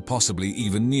 gases, and possibly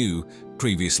even new,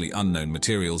 previously unknown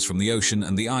materials from the ocean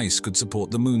and the ice could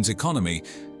support the moon's economy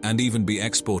and even be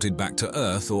exported back to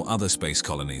Earth or other space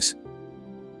colonies.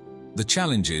 The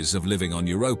challenges of living on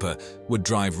Europa would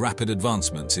drive rapid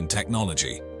advancements in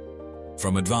technology.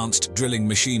 From advanced drilling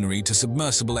machinery to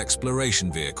submersible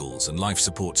exploration vehicles and life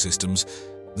support systems,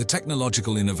 the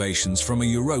technological innovations from a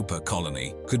Europa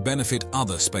colony could benefit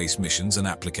other space missions and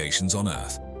applications on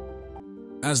Earth.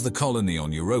 As the colony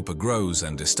on Europa grows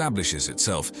and establishes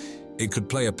itself, it could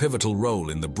play a pivotal role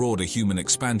in the broader human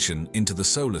expansion into the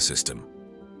solar system.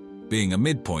 Being a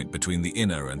midpoint between the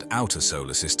inner and outer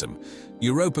solar system,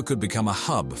 Europa could become a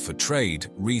hub for trade,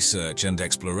 research, and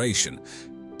exploration,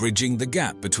 bridging the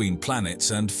gap between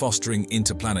planets and fostering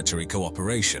interplanetary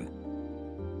cooperation.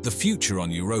 The future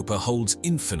on Europa holds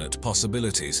infinite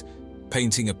possibilities,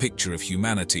 painting a picture of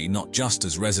humanity not just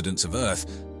as residents of Earth,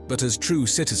 but as true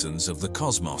citizens of the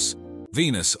cosmos.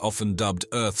 Venus, often dubbed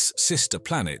Earth's sister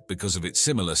planet because of its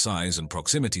similar size and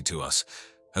proximity to us,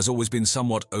 has always been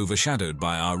somewhat overshadowed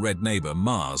by our red neighbor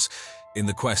Mars in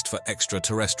the quest for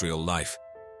extraterrestrial life.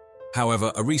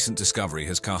 However, a recent discovery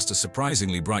has cast a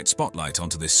surprisingly bright spotlight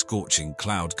onto this scorching,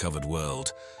 cloud-covered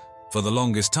world. For the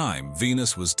longest time,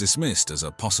 Venus was dismissed as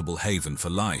a possible haven for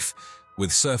life.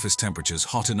 With surface temperatures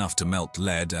hot enough to melt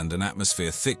lead and an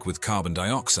atmosphere thick with carbon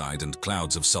dioxide and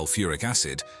clouds of sulfuric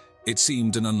acid, it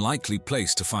seemed an unlikely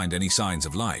place to find any signs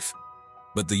of life.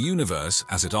 But the universe,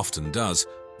 as it often does,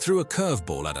 threw a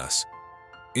curveball at us.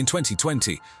 In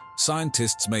 2020,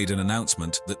 scientists made an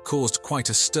announcement that caused quite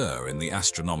a stir in the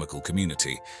astronomical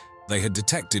community. They had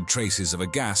detected traces of a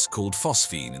gas called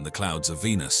phosphine in the clouds of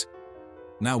Venus.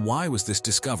 Now, why was this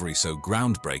discovery so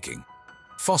groundbreaking?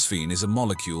 Phosphine is a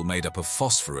molecule made up of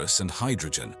phosphorus and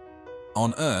hydrogen.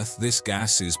 On Earth, this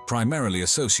gas is primarily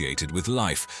associated with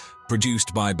life,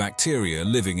 produced by bacteria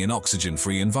living in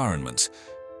oxygen-free environments.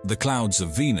 The clouds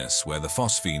of Venus, where the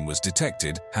phosphine was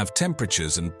detected, have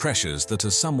temperatures and pressures that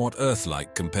are somewhat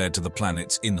Earth-like compared to the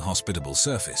planet's inhospitable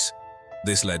surface.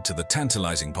 This led to the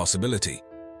tantalizing possibility: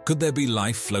 could there be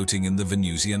life floating in the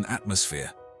Venusian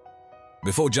atmosphere?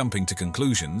 Before jumping to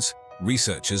conclusions,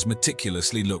 researchers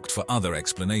meticulously looked for other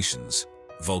explanations.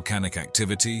 Volcanic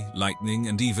activity, lightning,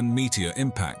 and even meteor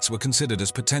impacts were considered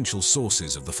as potential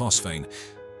sources of the phosphine.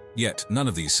 Yet, none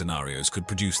of these scenarios could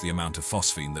produce the amount of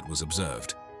phosphine that was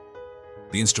observed.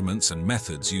 The instruments and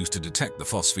methods used to detect the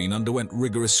phosphine underwent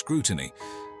rigorous scrutiny,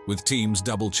 with teams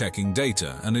double-checking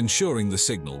data and ensuring the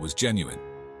signal was genuine.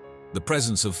 The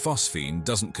presence of phosphine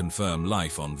doesn't confirm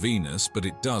life on Venus, but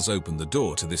it does open the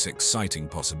door to this exciting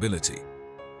possibility.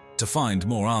 To find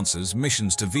more answers,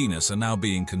 missions to Venus are now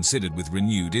being considered with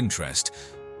renewed interest.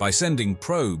 By sending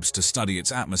probes to study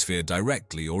its atmosphere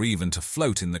directly or even to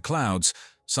float in the clouds,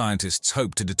 scientists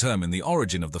hope to determine the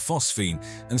origin of the phosphine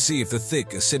and see if the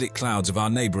thick, acidic clouds of our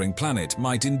neighboring planet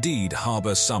might indeed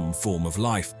harbor some form of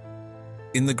life.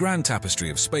 In the grand tapestry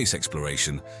of space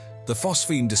exploration, the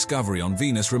phosphine discovery on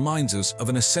Venus reminds us of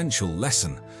an essential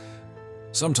lesson.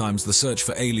 Sometimes the search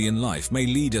for alien life may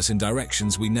lead us in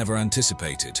directions we never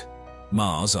anticipated.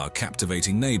 Mars, our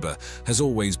captivating neighbor, has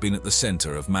always been at the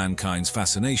center of mankind's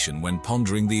fascination when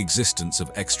pondering the existence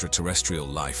of extraterrestrial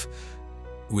life.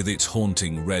 With its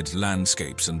haunting red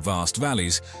landscapes and vast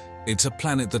valleys, it's a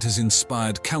planet that has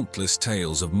inspired countless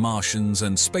tales of Martians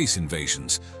and space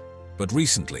invasions. But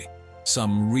recently,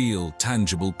 some real,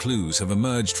 tangible clues have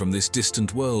emerged from this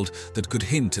distant world that could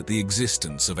hint at the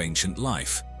existence of ancient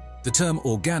life. The term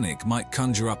organic might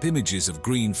conjure up images of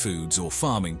green foods or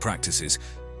farming practices,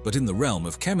 but in the realm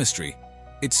of chemistry,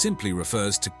 it simply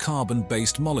refers to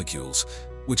carbon-based molecules,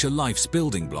 which are life's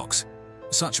building blocks.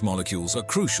 Such molecules are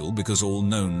crucial because all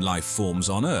known life forms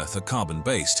on Earth are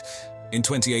carbon-based. In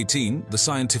 2018, the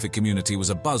scientific community was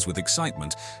abuzz with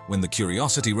excitement when the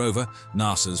Curiosity rover,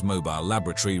 NASA's mobile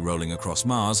laboratory rolling across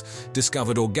Mars,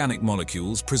 discovered organic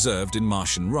molecules preserved in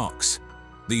Martian rocks.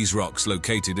 These rocks,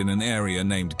 located in an area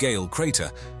named Gale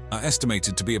Crater, are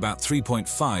estimated to be about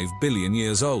 3.5 billion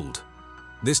years old.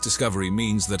 This discovery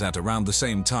means that at around the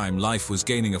same time life was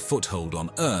gaining a foothold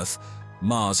on Earth,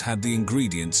 Mars had the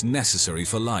ingredients necessary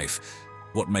for life.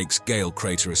 What makes Gale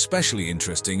Crater especially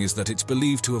interesting is that it's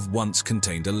believed to have once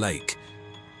contained a lake.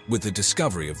 With the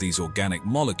discovery of these organic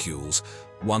molecules,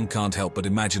 one can't help but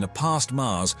imagine a past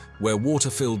Mars where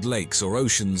water-filled lakes or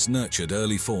oceans nurtured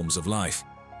early forms of life.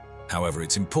 However,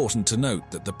 it's important to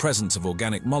note that the presence of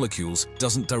organic molecules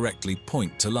doesn't directly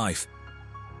point to life.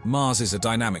 Mars is a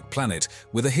dynamic planet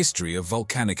with a history of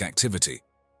volcanic activity.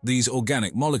 These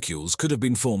organic molecules could have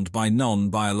been formed by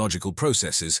non-biological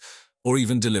processes, or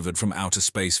even delivered from outer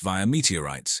space via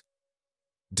meteorites.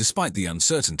 Despite the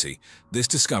uncertainty, this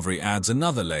discovery adds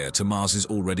another layer to Mars's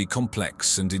already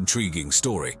complex and intriguing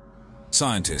story.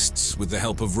 Scientists, with the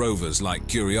help of rovers like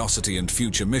Curiosity and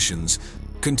future missions,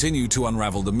 continue to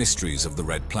unravel the mysteries of the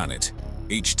red planet.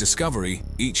 Each discovery,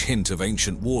 each hint of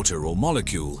ancient water or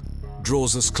molecule,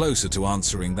 draws us closer to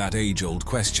answering that age-old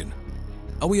question.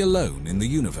 Are we alone in the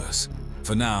universe?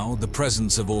 For now, the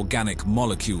presence of organic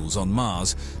molecules on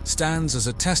Mars stands as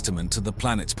a testament to the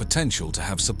planet's potential to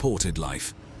have supported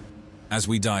life. As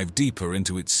we dive deeper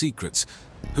into its secrets,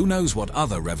 who knows what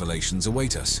other revelations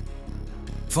await us?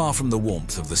 Far from the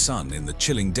warmth of the sun in the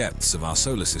chilling depths of our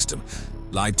solar system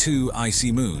lie two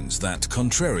icy moons that,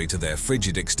 contrary to their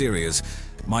frigid exteriors,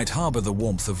 might harbor the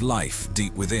warmth of life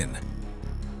deep within.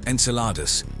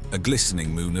 Enceladus, a glistening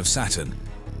moon of Saturn,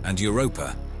 and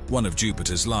Europa, one of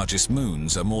Jupiter's largest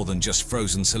moons, are more than just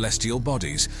frozen celestial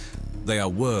bodies. They are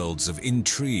worlds of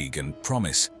intrigue and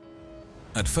promise.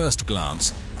 At first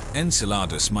glance,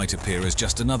 Enceladus might appear as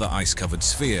just another ice-covered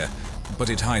sphere, but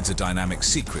it hides a dynamic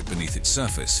secret beneath its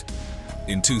surface.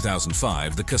 In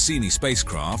 2005, the Cassini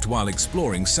spacecraft, while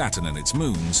exploring Saturn and its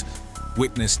moons,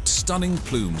 witnessed stunning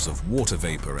plumes of water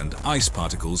vapor and ice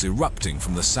particles erupting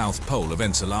from the south pole of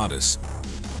Enceladus.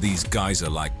 These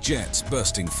geyser-like jets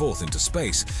bursting forth into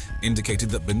space indicated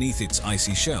that beneath its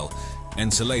icy shell,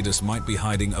 Enceladus might be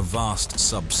hiding a vast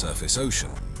subsurface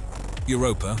ocean.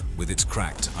 Europa, with its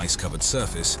cracked, ice-covered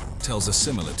surface, tells a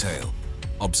similar tale.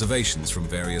 Observations from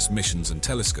various missions and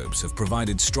telescopes have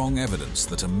provided strong evidence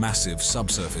that a massive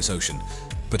subsurface ocean,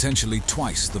 potentially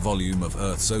twice the volume of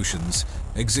Earth's oceans,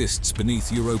 exists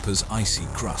beneath Europa's icy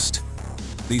crust.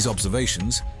 These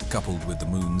observations, coupled with the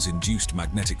Moon's induced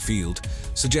magnetic field,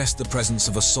 suggest the presence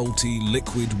of a salty,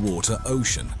 liquid water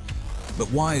ocean.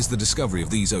 But why is the discovery of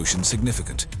these oceans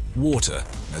significant? Water,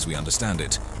 as we understand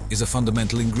it, is a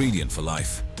fundamental ingredient for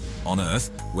life. On Earth,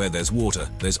 where there's water,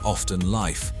 there's often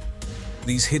life.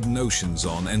 These hidden oceans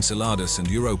on Enceladus and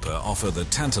Europa offer the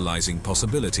tantalizing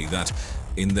possibility that,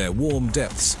 in their warm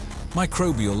depths,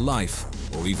 microbial life,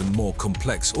 or even more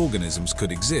complex organisms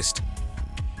could exist.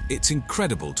 It's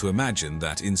incredible to imagine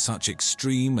that in such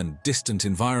extreme and distant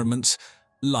environments,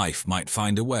 life might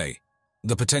find a way.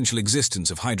 The potential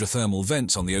existence of hydrothermal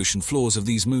vents on the ocean floors of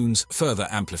these moons further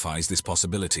amplifies this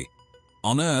possibility.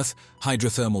 On Earth,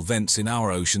 hydrothermal vents in our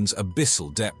ocean's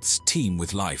abyssal depths teem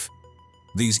with life.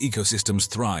 These ecosystems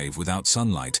thrive without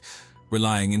sunlight,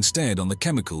 relying instead on the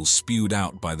chemicals spewed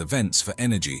out by the vents for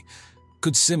energy.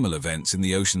 Could similar vents in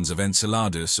the oceans of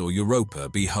Enceladus or Europa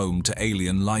be home to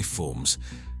alien life forms?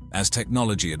 As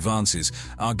technology advances,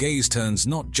 our gaze turns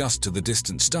not just to the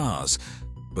distant stars,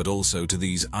 but also to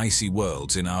these icy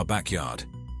worlds in our backyard.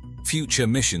 Future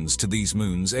missions to these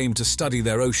moons aim to study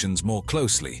their oceans more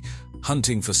closely,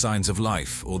 hunting for signs of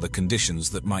life or the conditions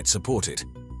that might support it.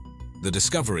 The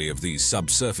discovery of these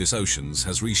subsurface oceans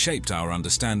has reshaped our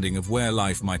understanding of where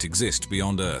life might exist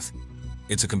beyond Earth.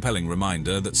 It's a compelling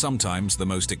reminder that sometimes the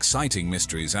most exciting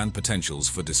mysteries and potentials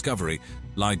for discovery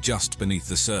lie just beneath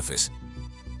the surface.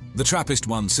 The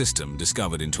TRAPPIST-1 system,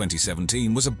 discovered in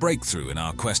 2017, was a breakthrough in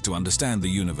our quest to understand the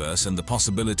universe and the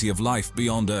possibility of life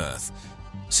beyond Earth.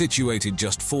 Situated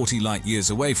just 40 light-years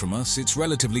away from us, it's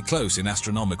relatively close in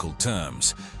astronomical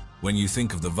terms. When you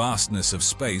think of the vastness of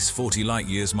space, 40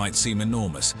 light-years might seem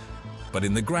enormous. But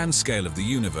in the grand scale of the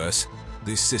universe,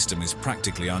 this system is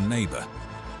practically our neighbor.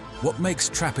 What makes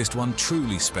TRAPPIST-1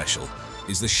 truly special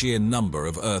is the sheer number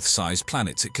of Earth-sized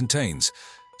planets it contains.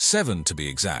 7 to be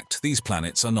exact. These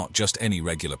planets are not just any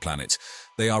regular planets.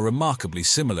 They are remarkably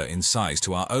similar in size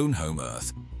to our own home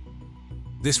Earth.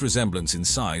 This resemblance in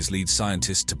size leads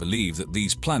scientists to believe that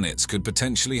these planets could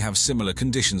potentially have similar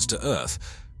conditions to Earth,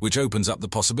 which opens up the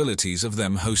possibilities of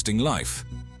them hosting life.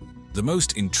 The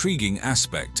most intriguing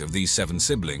aspect of these 7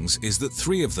 siblings is that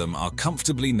 3 of them are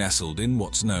comfortably nestled in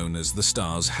what's known as the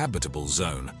star's habitable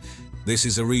zone. This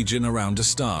is a region around a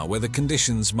star where the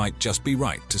conditions might just be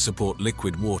right to support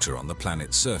liquid water on the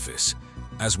planet's surface.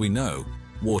 As we know,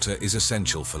 water is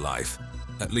essential for life,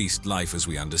 at least life as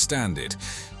we understand it.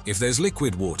 If there's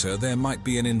liquid water, there might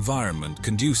be an environment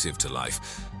conducive to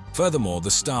life. Furthermore, the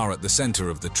star at the center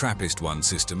of the TRAPPIST-1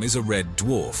 system is a red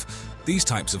dwarf. These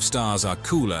types of stars are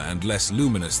cooler and less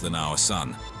luminous than our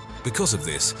Sun. Because of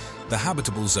this, the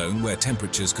habitable zone where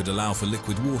temperatures could allow for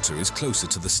liquid water is closer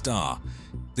to the star.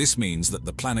 This means that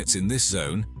the planets in this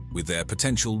zone, with their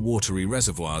potential watery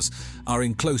reservoirs, are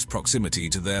in close proximity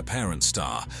to their parent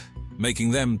star,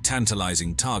 making them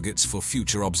tantalizing targets for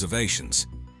future observations.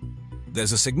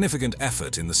 There's a significant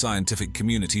effort in the scientific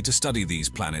community to study these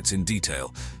planets in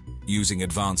detail. Using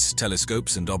advanced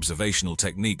telescopes and observational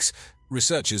techniques,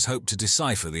 researchers hope to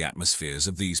decipher the atmospheres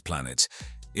of these planets.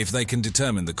 If they can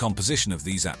determine the composition of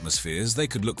these atmospheres, they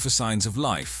could look for signs of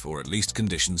life, or at least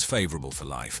conditions favorable for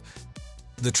life.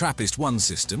 The TRAPPIST-1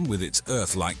 system, with its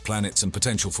Earth-like planets and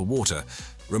potential for water,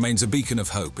 remains a beacon of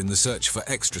hope in the search for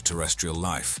extraterrestrial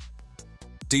life.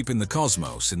 Deep in the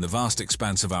cosmos, in the vast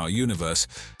expanse of our universe,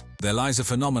 there lies a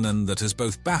phenomenon that has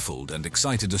both baffled and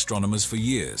excited astronomers for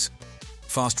years: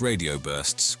 fast radio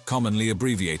bursts, commonly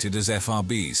abbreviated as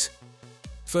FRBs.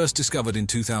 First discovered in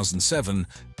 2007,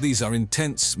 these are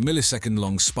intense,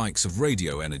 millisecond-long spikes of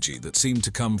radio energy that seem to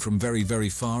come from very, very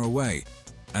far away,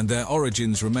 and their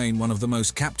origins remain one of the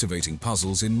most captivating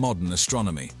puzzles in modern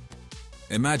astronomy.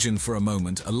 Imagine for a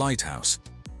moment a lighthouse.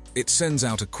 It sends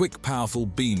out a quick, powerful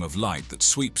beam of light that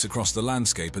sweeps across the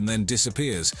landscape and then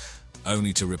disappears,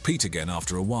 only to repeat again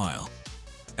after a while.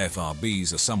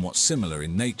 FRBs are somewhat similar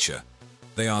in nature.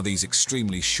 They are these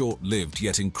extremely short-lived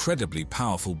yet incredibly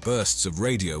powerful bursts of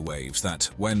radio waves that,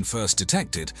 when first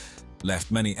detected,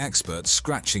 left many experts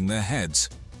scratching their heads.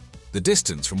 The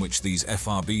distance from which these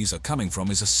FRBs are coming from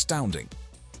is astounding.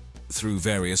 Through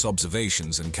various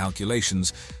observations and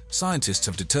calculations, scientists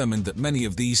have determined that many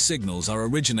of these signals are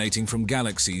originating from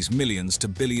galaxies millions to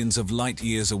billions of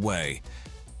light-years away.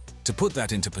 To put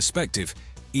that into perspective,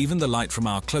 even the light from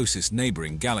our closest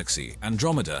neighboring galaxy,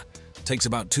 Andromeda, takes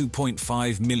about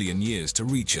 2.5 million years to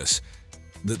reach us.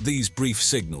 That these brief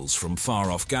signals from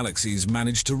far-off galaxies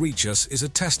manage to reach us is a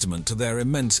testament to their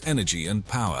immense energy and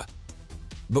power.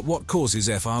 But what causes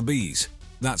FRBs?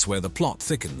 That's where the plot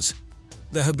thickens.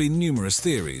 There have been numerous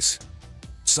theories.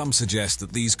 Some suggest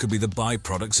that these could be the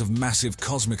byproducts of massive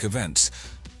cosmic events,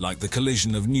 like the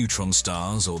collision of neutron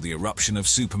stars or the eruption of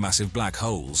supermassive black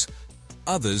holes.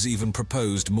 Others even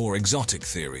proposed more exotic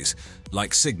theories,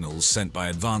 like signals sent by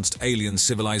advanced alien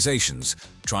civilizations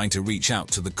trying to reach out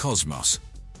to the cosmos.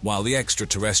 While the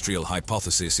extraterrestrial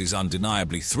hypothesis is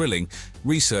undeniably thrilling,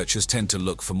 researchers tend to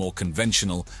look for more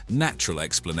conventional, natural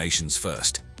explanations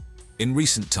first. In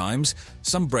recent times,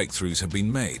 some breakthroughs have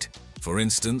been made. For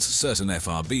instance, certain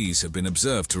FRBs have been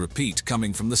observed to repeat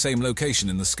coming from the same location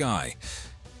in the sky.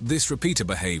 This repeater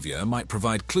behavior might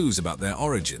provide clues about their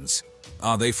origins.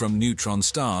 Are they from neutron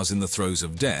stars in the throes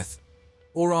of death?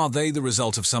 Or are they the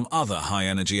result of some other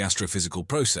high-energy astrophysical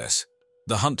process?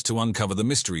 The hunt to uncover the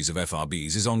mysteries of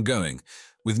FRBs is ongoing,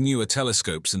 with newer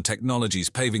telescopes and technologies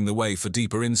paving the way for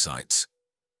deeper insights.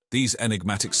 These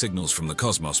enigmatic signals from the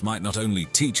cosmos might not only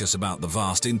teach us about the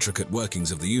vast, intricate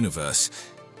workings of the universe,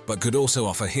 but could also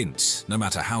offer hints, no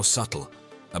matter how subtle,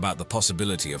 about the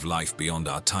possibility of life beyond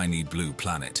our tiny blue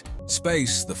planet.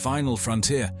 Space, the final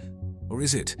frontier, or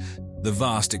is it? The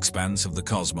vast expanse of the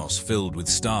cosmos filled with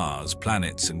stars,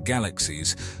 planets, and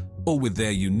galaxies, all with their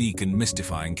unique and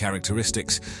mystifying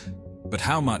characteristics. But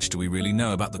how much do we really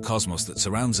know about the cosmos that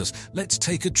surrounds us? Let's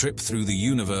take a trip through the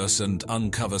universe and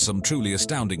uncover some truly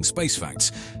astounding space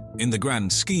facts. In the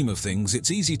grand scheme of things, it's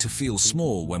easy to feel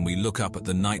small when we look up at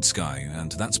the night sky,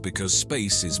 and that's because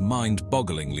space is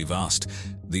mind-bogglingly vast.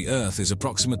 The Earth is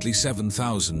approximately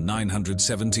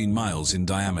 7,917 miles in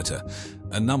diameter,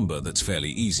 a number that's fairly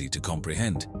easy to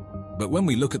comprehend. But when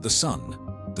we look at the Sun,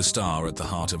 the star at the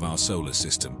heart of our solar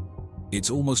system, it's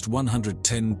almost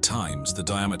 110 times the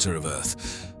diameter of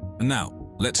Earth. Now,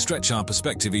 let's stretch our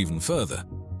perspective even further.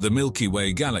 The Milky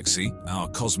Way galaxy, our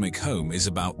cosmic home, is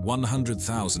about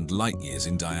 100,000 light-years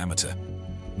in diameter.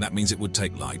 That means it would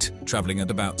take light, traveling at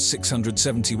about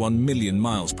 671 million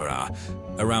miles per hour,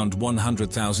 around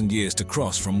 100,000 years to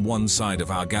cross from one side of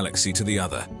our galaxy to the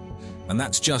other. And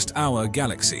that's just our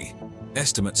galaxy.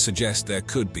 Estimates suggest there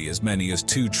could be as many as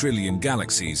 2 trillion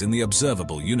galaxies in the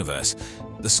observable universe.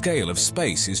 The scale of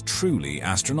space is truly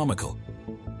astronomical.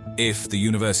 If the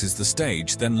universe is the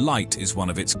stage, then light is one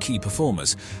of its key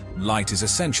performers. Light is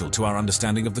essential to our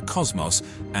understanding of the cosmos,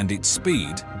 and its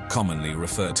speed, commonly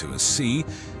referred to as c,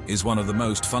 is one of the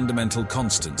most fundamental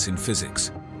constants in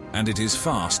physics. And it is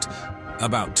fast,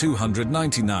 about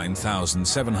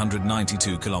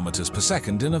 299,792 kilometers per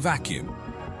second in a vacuum.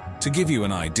 To give you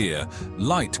an idea,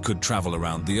 light could travel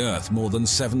around the Earth more than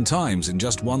 7 times in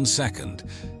just 1 second.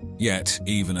 Yet,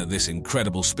 even at this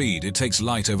incredible speed, it takes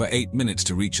light over 8 minutes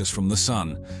to reach us from the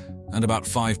Sun, and about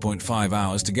 5.5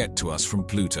 hours to get to us from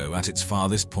Pluto at its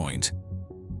farthest point.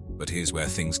 But here's where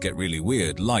things get really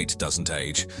weird. Light doesn't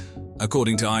age.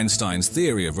 According to Einstein's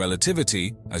theory of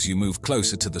relativity, as you move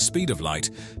closer to the speed of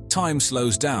light, time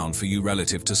slows down for you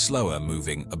relative to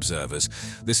slower-moving observers.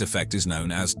 This effect is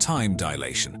known as time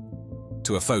dilation.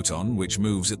 To a photon, which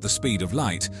moves at the speed of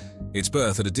light, its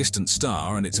birth at a distant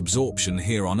star and its absorption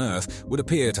here on Earth would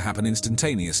appear to happen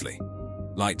instantaneously.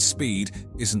 Light's speed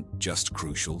isn't just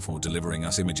crucial for delivering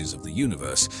us images of the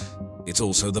universe, it's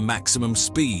also the maximum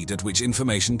speed at which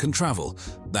information can travel.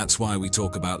 That's why we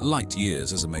talk about light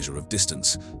years as a measure of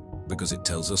distance, because it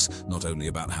tells us not only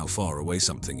about how far away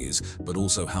something is, but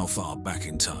also how far back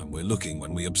in time we're looking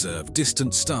when we observe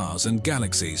distant stars and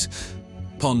galaxies.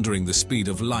 Pondering the speed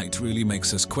of light really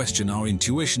makes us question our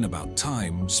intuition about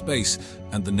time, space,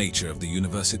 and the nature of the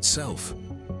universe itself.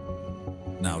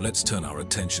 Now let's turn our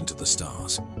attention to the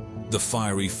stars, the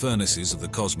fiery furnaces of the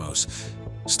cosmos.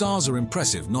 Stars are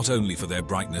impressive not only for their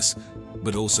brightness,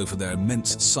 but also for their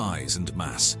immense size and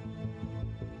mass.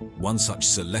 One such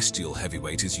celestial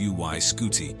heavyweight is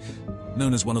Scuti,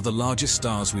 known as one of the largest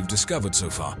stars we've discovered so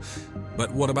far.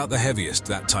 But what about the heaviest?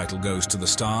 That title goes to the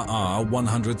star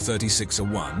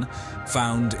R136A1,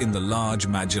 found in the Large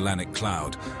Magellanic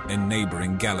Cloud, a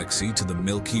neighboring galaxy to the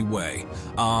Milky Way.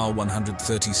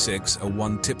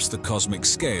 R136A1 tips the cosmic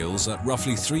scales at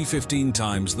roughly 315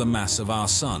 times the mass of our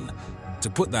Sun. To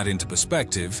put that into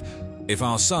perspective, if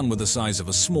our Sun were the size of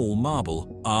a small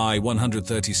marble,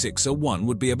 I-136A1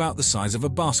 would be about the size of a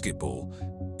basketball.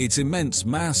 Its immense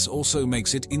mass also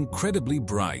makes it incredibly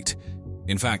bright.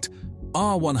 In fact,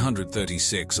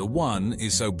 R136A1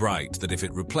 is so bright that if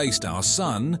it replaced our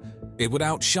Sun, it would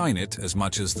outshine it as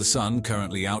much as the Sun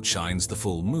currently outshines the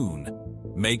full moon,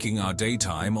 making our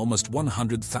daytime almost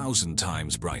 100,000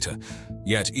 times brighter.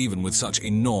 Yet even with such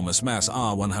enormous mass,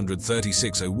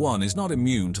 R136A1 is not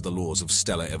immune to the laws of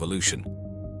stellar evolution.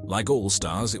 Like all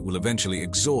stars, it will eventually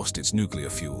exhaust its nuclear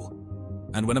fuel.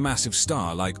 And when a massive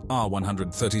star like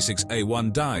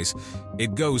R136A1 dies,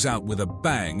 it goes out with a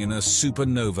bang in a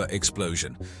supernova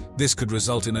explosion. This could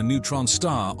result in a neutron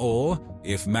star or,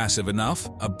 if massive enough,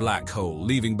 a black hole,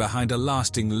 leaving behind a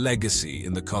lasting legacy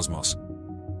in the cosmos.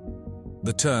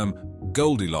 The term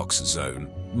Goldilocks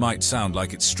zone might sound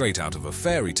like it's straight out of a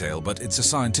fairy tale, but it's a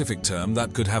scientific term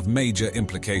that could have major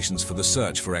implications for the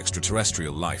search for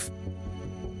extraterrestrial life.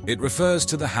 It refers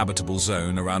to the habitable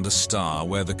zone around a star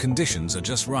where the conditions are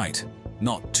just right.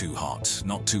 Not too hot,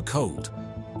 not too cold.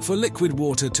 For liquid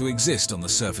water to exist on the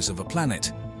surface of a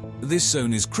planet. This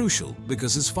zone is crucial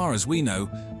because, as far as we know,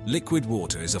 liquid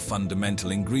water is a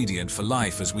fundamental ingredient for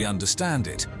life as we understand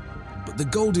it. But the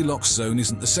Goldilocks zone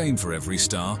isn't the same for every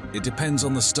star. It depends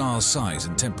on the star's size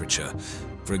and temperature.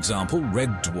 For example,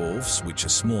 red dwarfs, which are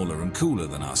smaller and cooler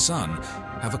than our Sun,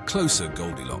 have a closer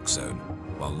Goldilocks zone,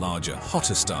 while larger,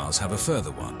 hotter stars have a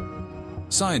further one.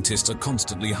 Scientists are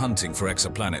constantly hunting for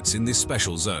exoplanets in this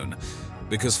special zone,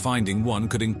 because finding one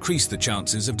could increase the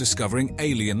chances of discovering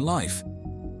alien life.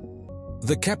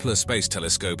 The Kepler Space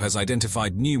Telescope has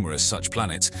identified numerous such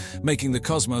planets, making the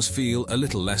cosmos feel a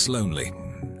little less lonely.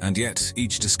 And yet,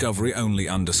 each discovery only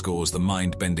underscores the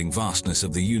mind-bending vastness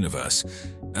of the universe,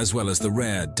 as well as the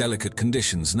rare, delicate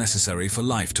conditions necessary for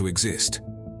life to exist.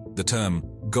 The term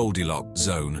Goldilocks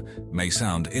zone may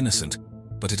sound innocent,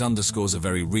 but it underscores a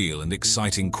very real and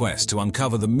exciting quest to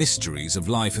uncover the mysteries of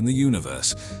life in the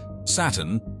universe.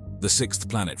 Saturn, the sixth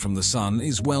planet from the Sun,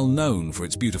 is well known for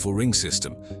its beautiful ring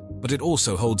system, but it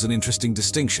also holds an interesting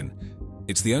distinction.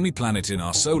 It's the only planet in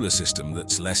our solar system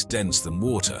that's less dense than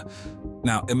water.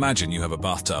 Now, imagine you have a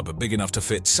bathtub big enough to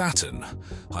fit Saturn.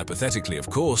 Hypothetically, of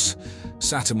course,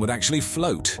 Saturn would actually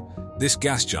float. This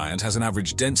gas giant has an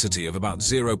average density of about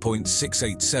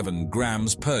 0.687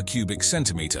 grams per cubic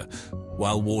centimeter,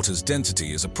 while water's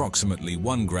density is approximately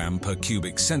 1 gram per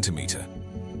cubic centimeter.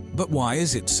 But why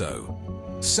is it so?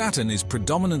 Saturn is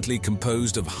predominantly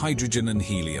composed of hydrogen and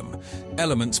helium,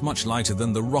 elements much lighter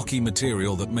than the rocky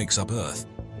material that makes up Earth.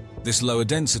 This lower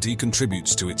density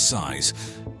contributes to its size.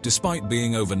 Despite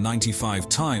being over 95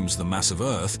 times the mass of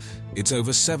Earth, it's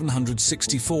over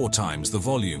 764 times the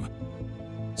volume.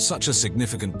 Such a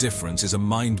significant difference is a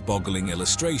mind-boggling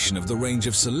illustration of the range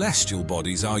of celestial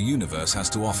bodies our universe has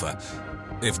to offer.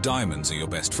 If diamonds are your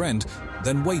best friend,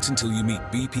 then wait until you meet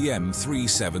BPM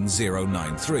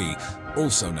 37093,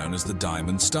 also known as the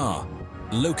Diamond Star.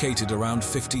 Located around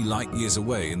 50 light-years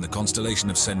away in the constellation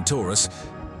of Centaurus,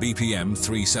 BPM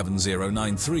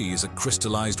 37093 is a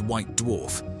crystallized white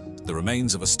dwarf, the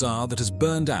remains of a star that has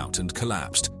burned out and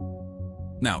collapsed.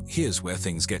 Now, here's where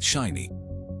things get shiny.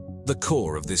 The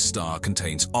core of this star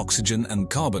contains oxygen and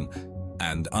carbon,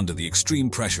 and under the extreme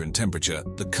pressure and temperature,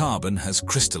 the carbon has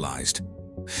crystallized.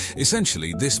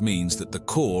 Essentially, this means that the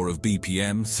core of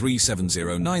BPM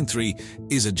 37093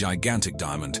 is a gigantic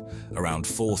diamond, around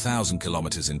 4,000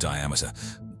 kilometers in diameter.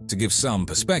 To give some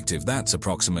perspective, that's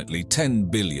approximately 10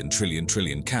 billion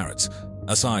trillion carats,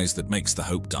 a size that makes the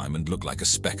Hope Diamond look like a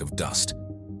speck of dust.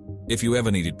 If you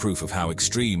ever needed proof of how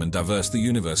extreme and diverse the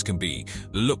universe can be,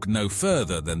 look no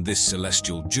further than this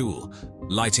celestial jewel,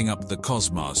 lighting up the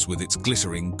cosmos with its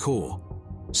glittering core.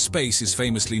 Space is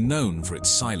famously known for its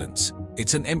silence.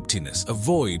 It's an emptiness, a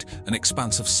void, an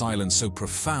expanse of silence so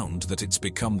profound that it's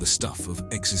become the stuff of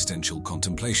existential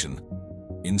contemplation.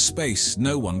 In space,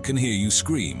 no one can hear you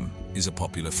scream, is a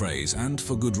popular phrase, and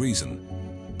for good reason.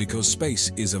 Because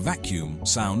space is a vacuum,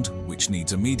 sound, which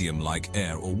needs a medium like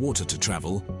air or water to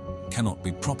travel, cannot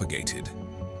be propagated.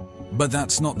 But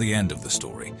that's not the end of the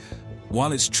story.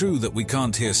 While it's true that we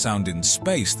can't hear sound in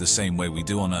space the same way we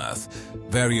do on Earth,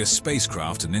 various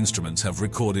spacecraft and instruments have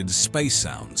recorded space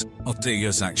sounds,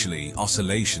 actually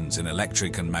oscillations in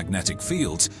electric and magnetic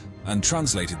fields, and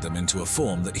translated them into a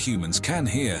form that humans can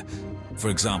hear. For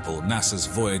example, NASA's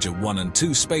Voyager 1 and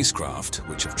 2 spacecraft,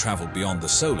 which have traveled beyond the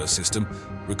solar system,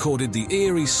 recorded the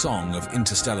eerie song of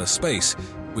interstellar space,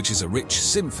 which is a rich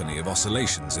symphony of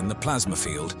oscillations in the plasma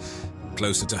field.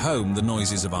 Closer to home, the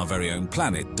noises of our very own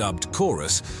planet, dubbed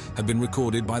Chorus, have been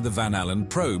recorded by the Van Allen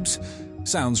probes,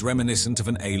 sounds reminiscent of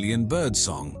an alien bird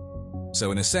song.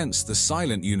 So in a sense, the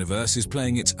silent universe is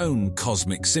playing its own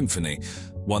cosmic symphony,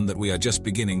 one that we are just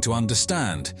beginning to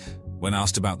understand. When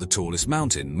asked about the tallest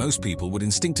mountain, most people would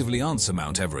instinctively answer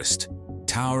Mount Everest,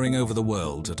 towering over the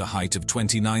world at a height of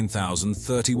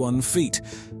 29,031 feet.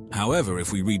 However,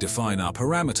 if we redefine our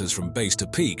parameters from base to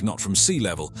peak, not from sea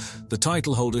level, the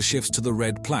title holder shifts to the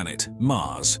red planet,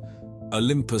 Mars.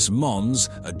 Olympus Mons,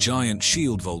 a giant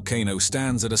shield volcano,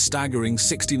 stands at a staggering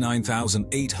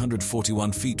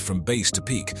 69,841 feet from base to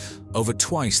peak, over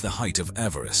twice the height of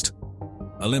Everest.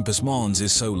 Olympus Mons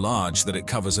is so large that it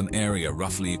covers an area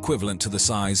roughly equivalent to the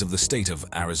size of the state of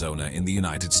Arizona in the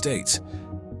United States.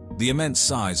 The immense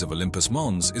size of Olympus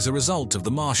Mons is a result of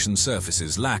the Martian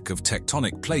surface's lack of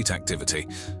tectonic plate activity.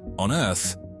 On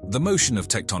Earth, the motion of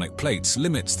tectonic plates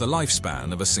limits the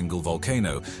lifespan of a single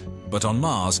volcano, but on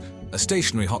Mars, a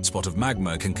stationary hotspot of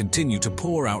magma can continue to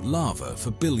pour out lava for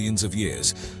billions of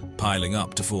years, piling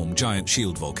up to form giant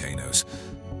shield volcanoes.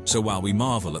 So while we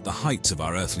marvel at the heights of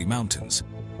our earthly mountains,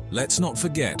 let's not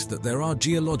forget that there are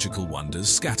geological wonders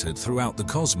scattered throughout the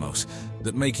cosmos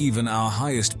that make even our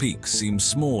highest peaks seem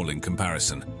small in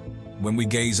comparison. When we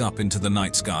gaze up into the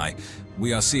night sky,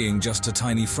 we are seeing just a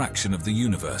tiny fraction of the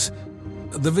universe.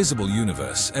 The visible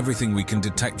universe, everything we can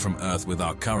detect from Earth with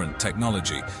our current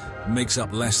technology, makes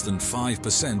up less than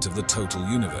 5% of the total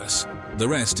universe. The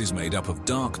rest is made up of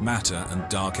dark matter and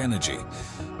dark energy,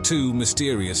 two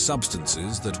mysterious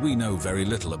substances that we know very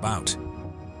little about.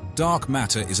 Dark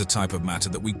matter is a type of matter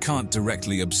that we can't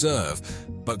directly observe,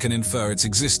 but can infer its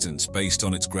existence based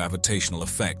on its gravitational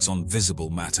effects on visible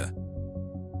matter.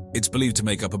 It's believed to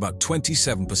make up about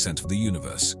 27% of the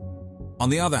universe. On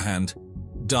the other hand,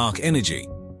 dark energy,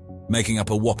 making up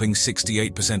a whopping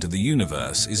 68% of the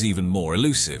universe, is even more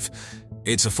elusive.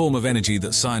 It's a form of energy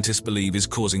that scientists believe is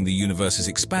causing the universe's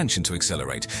expansion to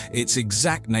accelerate. Its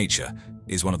exact nature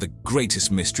is one of the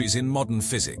greatest mysteries in modern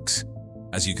physics.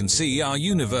 As you can see, our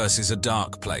universe is a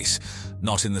dark place,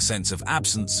 not in the sense of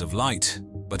absence of light,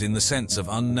 but in the sense of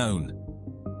unknown.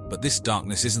 But this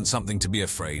darkness isn't something to be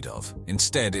afraid of.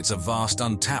 Instead, it's a vast,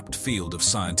 untapped field of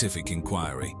scientific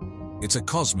inquiry. It's a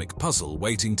cosmic puzzle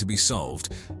waiting to be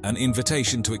solved, an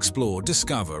invitation to explore,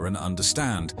 discover, and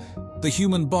understand. The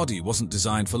human body wasn't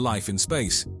designed for life in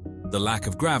space. The lack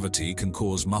of gravity can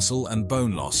cause muscle and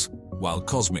bone loss, while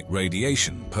cosmic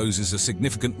radiation poses a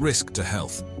significant risk to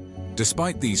health.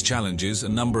 Despite these challenges, a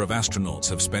number of astronauts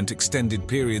have spent extended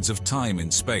periods of time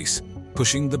in space,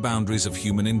 pushing the boundaries of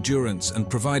human endurance and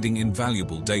providing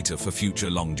invaluable data for future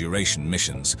long-duration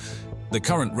missions. The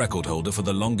current record holder for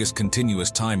the longest continuous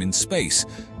time in space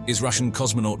is Russian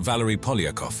cosmonaut Valery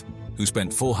Polyakov, who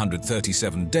spent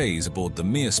 437 days aboard the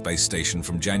Mir space station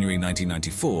from January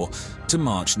 1994 to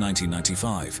March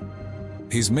 1995.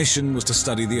 His mission was to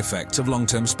study the effects of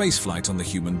long-term spaceflight on the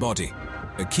human body,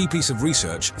 a key piece of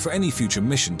research for any future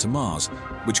mission to Mars,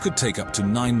 which could take up to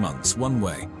 9 months one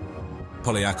way.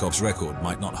 Polyakov's record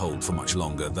might not hold for much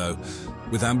longer, though.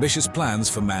 With ambitious plans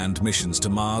for manned missions to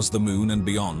Mars, the Moon, and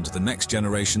beyond, the next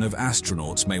generation of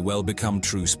astronauts may well become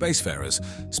true spacefarers,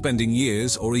 spending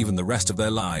years or even the rest of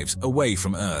their lives away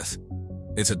from Earth.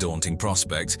 It's a daunting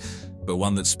prospect, but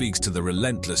one that speaks to the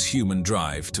relentless human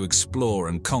drive to explore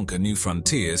and conquer new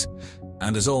frontiers.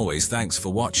 And as always, thanks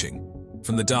for watching.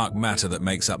 From the dark matter that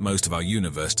makes up most of our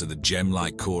universe to the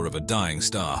gem-like core of a dying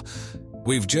star,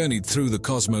 we've journeyed through the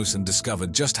cosmos and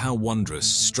discovered just how wondrous,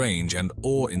 strange, and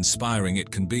awe-inspiring it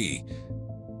can be.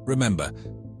 Remember,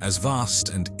 as vast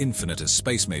and infinite as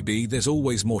space may be, there's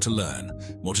always more to learn,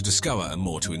 more to discover, and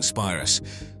more to inspire us.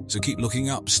 So keep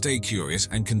looking up, stay curious,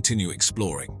 and continue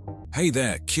exploring. Hey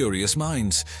there, curious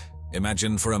minds.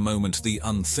 Imagine for a moment the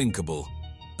unthinkable.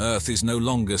 Earth is no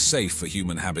longer safe for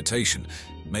human habitation.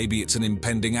 Maybe it's an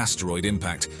impending asteroid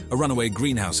impact, a runaway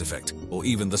greenhouse effect, or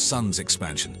even the sun's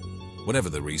expansion. Whatever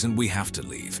the reason, we have to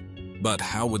leave. But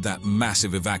how would that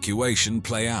massive evacuation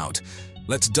play out?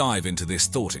 Let's dive into this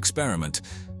thought experiment.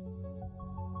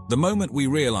 The moment we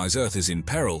realize Earth is in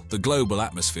peril, the global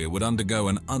atmosphere would undergo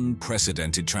an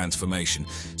unprecedented transformation.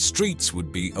 Streets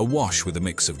would be awash with a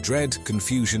mix of dread,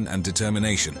 confusion, and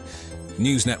determination.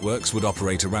 News networks would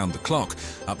operate around the clock,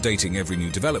 updating every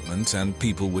new development, and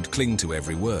people would cling to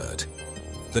every word.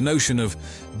 The notion of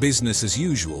business as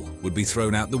usual would be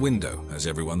thrown out the window as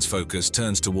everyone's focus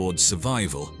turns towards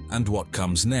survival and what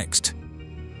comes next.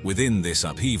 Within this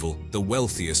upheaval, the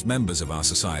wealthiest members of our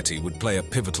society would play a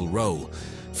pivotal role.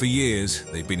 For years,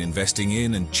 they've been investing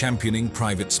in and championing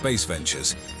private space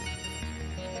ventures,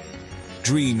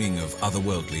 dreaming of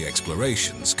otherworldly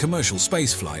explorations, commercial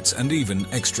space flights, and even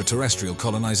extraterrestrial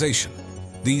colonization.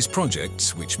 These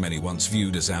projects, which many once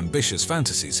viewed as ambitious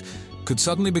fantasies, could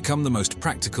suddenly become the most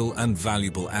practical and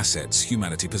valuable assets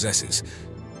humanity possesses.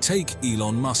 Take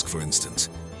Elon Musk, for instance.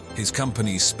 His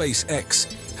company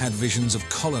SpaceX had visions of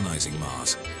colonizing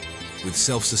Mars. With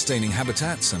self-sustaining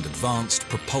habitats and advanced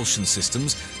propulsion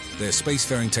systems, their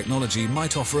spacefaring technology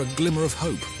might offer a glimmer of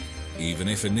hope, even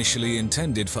if initially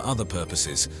intended for other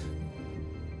purposes.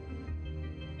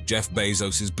 Jeff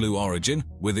Bezos' Blue Origin,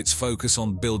 with its focus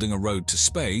on building a road to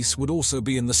space, would also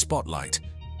be in the spotlight.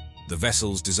 The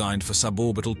vessels designed for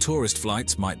suborbital tourist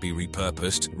flights might be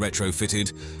repurposed,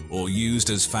 retrofitted, or used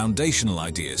as foundational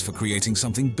ideas for creating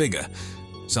something bigger,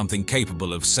 something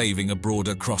capable of saving a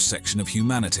broader cross-section of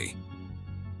humanity.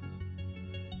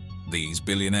 These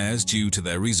billionaires, due to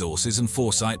their resources and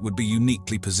foresight, would be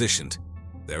uniquely positioned.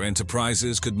 Their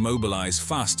enterprises could mobilize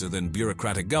faster than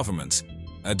bureaucratic governments,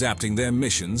 adapting their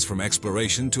missions from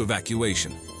exploration to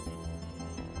evacuation.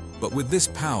 But with this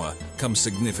power comes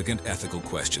significant ethical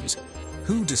questions.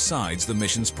 Who decides the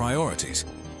mission's priorities?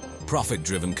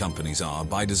 Profit-driven companies are,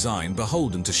 by design,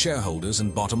 beholden to shareholders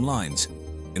and bottom lines.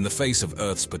 In the face of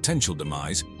Earth's potential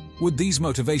demise, would these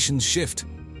motivations shift?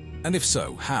 And if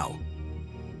so, how?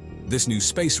 This new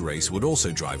space race would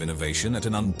also drive innovation at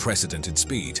an unprecedented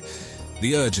speed.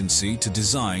 The urgency to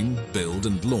design, build,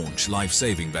 and launch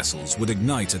life-saving vessels would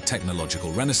ignite a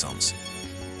technological renaissance.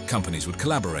 Companies would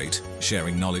collaborate,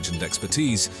 sharing knowledge and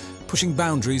expertise, pushing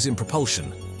boundaries in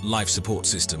propulsion, life support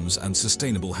systems, and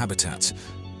sustainable habitats.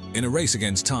 In a race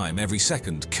against time, every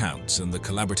second counts, and the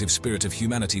collaborative spirit of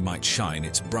humanity might shine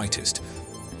its brightest.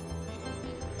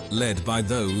 Led by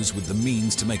those with the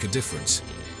means to make a difference.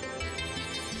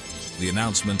 The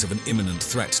announcement of an imminent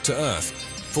threat to Earth,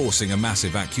 forcing a mass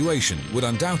evacuation, would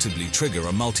undoubtedly trigger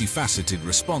a multifaceted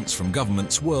response from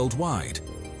governments worldwide.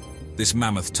 This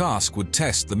mammoth task would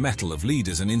test the mettle of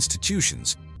leaders and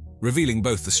institutions, revealing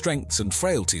both the strengths and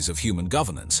frailties of human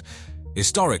governance.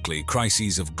 Historically,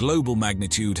 crises of global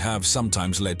magnitude have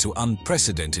sometimes led to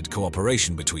unprecedented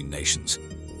cooperation between nations.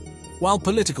 While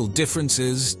political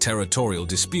differences, territorial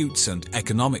disputes, and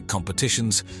economic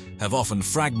competitions have often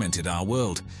fragmented our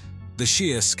world, the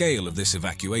sheer scale of this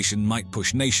evacuation might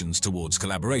push nations towards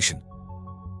collaboration.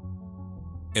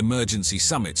 Emergency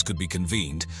summits could be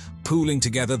convened, pooling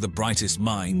together the brightest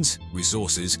minds,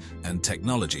 resources, and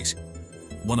technologies.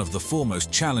 One of the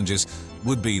foremost challenges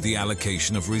would be the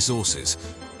allocation of resources.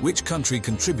 Which country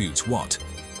contributes what?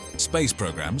 Space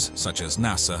programs such as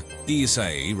NASA,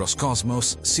 ESA,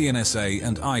 Roscosmos, CNSA,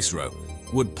 and ISRO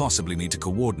would possibly need to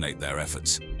coordinate their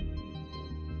efforts.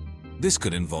 This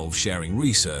could involve sharing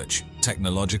research,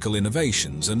 technological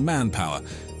innovations, and manpower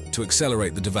to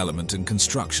accelerate the development and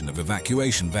construction of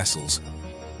evacuation vessels.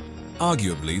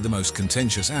 Arguably, the most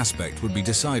contentious aspect would be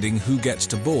deciding who gets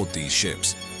to board these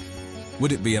ships.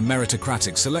 Would it be a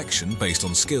meritocratic selection based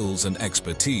on skills and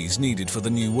expertise needed for the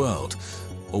new world?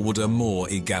 Or would a more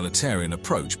egalitarian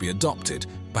approach be adopted,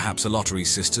 perhaps a lottery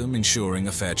system ensuring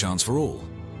a fair chance for all?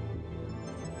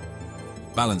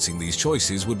 Balancing these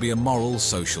choices would be a moral,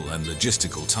 social, and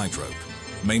logistical tightrope.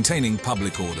 Maintaining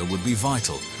public order would be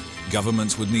vital.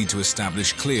 Governments would need to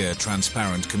establish clear,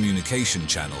 transparent communication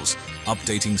channels,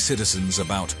 updating citizens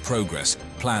about progress,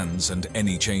 plans, and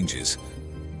any changes.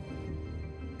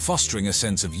 Fostering a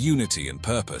sense of unity and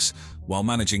purpose, while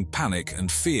managing panic and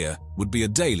fear, would be a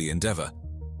daily endeavor.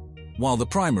 While the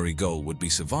primary goal would be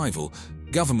survival,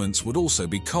 governments would also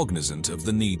be cognizant of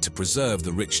the need to preserve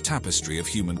the rich tapestry of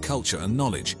human culture and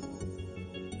knowledge.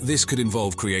 This could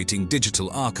involve creating digital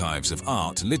archives of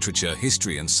art, literature,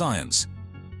 history, and science.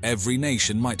 Every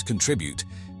nation might contribute,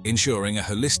 ensuring a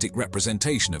holistic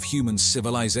representation of human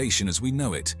civilization as we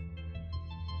know it.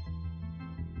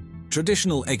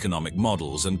 Traditional economic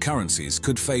models and currencies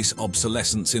could face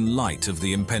obsolescence in light of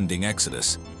the impending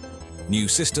exodus. New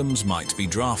systems might be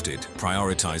drafted,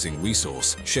 prioritizing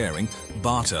resource sharing,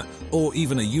 barter, or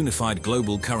even a unified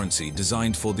global currency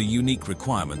designed for the unique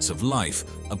requirements of life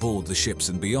aboard the ships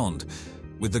and beyond.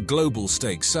 With the global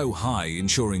stakes so high,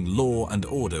 ensuring law and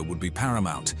order would be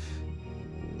paramount.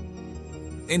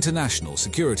 International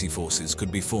security forces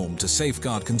could be formed to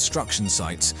safeguard construction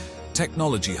sites,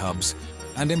 technology hubs,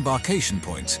 and embarkation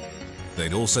points.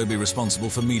 They'd also be responsible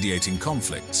for mediating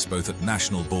conflicts, both at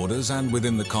national borders and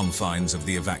within the confines of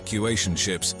the evacuation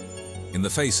ships. In the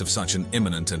face of such an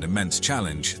imminent and immense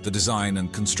challenge, the design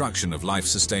and construction of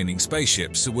life-sustaining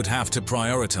spaceships would have to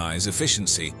prioritize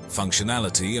efficiency,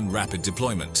 functionality, and rapid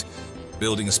deployment.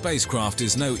 Building a spacecraft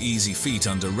is no easy feat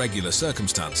under regular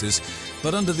circumstances,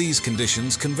 but under these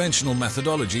conditions, conventional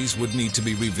methodologies would need to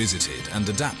be revisited and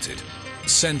adapted.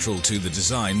 Central to the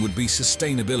design would be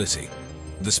sustainability.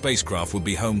 The spacecraft would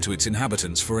be home to its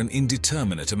inhabitants for an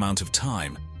indeterminate amount of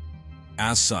time.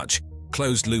 As such,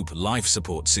 closed-loop life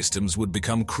support systems would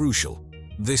become crucial.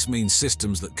 This means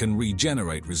systems that can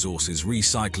regenerate resources,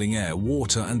 recycling air,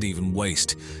 water, and even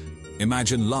waste.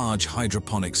 Imagine large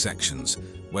hydroponic sections,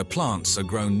 where plants are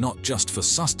grown not just for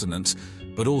sustenance,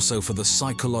 but also for the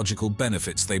psychological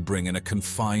benefits they bring in a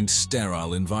confined,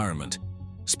 sterile environment.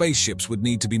 Spaceships would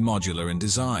need to be modular in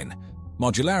design.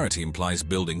 Modularity implies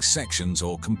building sections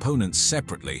or components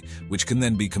separately, which can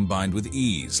then be combined with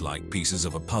ease like pieces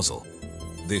of a puzzle.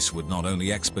 This would not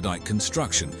only expedite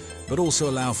construction, but also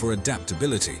allow for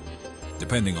adaptability.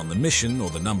 Depending on the mission or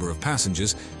the number of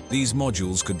passengers, these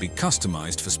modules could be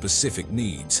customized for specific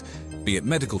needs, be it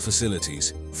medical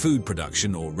facilities, food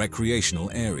production, or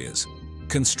recreational areas.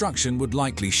 Construction would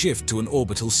likely shift to an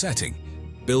orbital setting.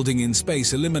 Building in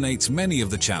space eliminates many of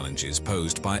the challenges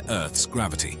posed by Earth's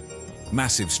gravity.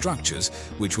 Massive structures,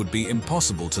 which would be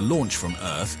impossible to launch from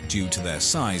Earth due to their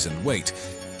size and weight,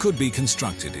 could be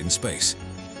constructed in space.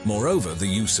 Moreover, the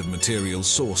use of materials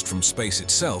sourced from space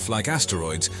itself, like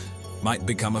asteroids, might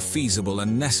become a feasible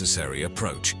and necessary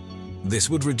approach. This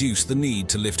would reduce the need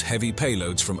to lift heavy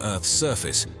payloads from Earth's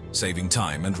surface, saving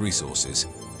time and resources.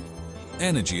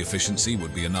 Energy efficiency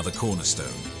would be another cornerstone.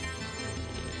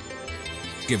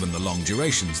 Given the long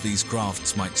durations these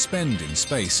crafts might spend in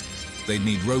space, they'd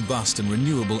need robust and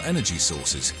renewable energy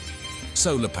sources.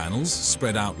 Solar panels,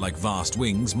 spread out like vast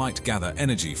wings, might gather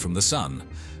energy from the sun,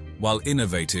 while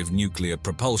innovative nuclear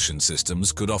propulsion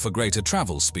systems could offer greater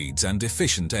travel speeds and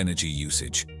efficient energy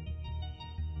usage.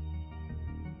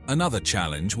 Another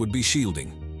challenge would be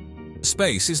shielding.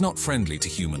 Space is not friendly to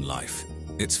human life.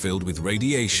 It's filled with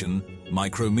radiation,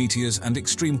 micrometeors, and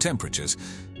extreme temperatures.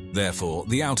 Therefore,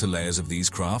 the outer layers of these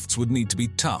crafts would need to be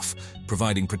tough,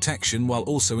 providing protection while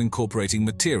also incorporating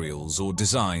materials or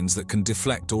designs that can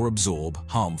deflect or absorb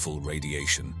harmful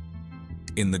radiation.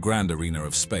 In the grand arena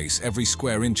of space, every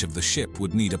square inch of the ship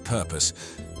would need a purpose.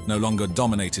 No longer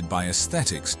dominated by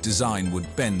aesthetics, design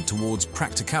would bend towards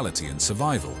practicality and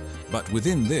survival. But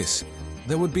within this,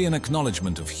 there would be an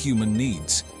acknowledgement of human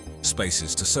needs.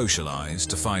 Spaces to socialize,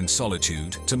 to find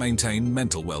solitude, to maintain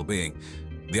mental well-being.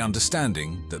 The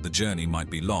understanding that the journey might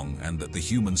be long and that the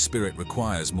human spirit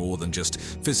requires more than just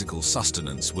physical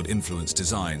sustenance would influence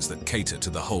designs that cater to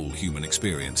the whole human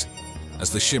experience. As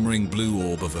the shimmering blue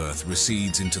orb of Earth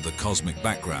recedes into the cosmic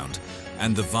background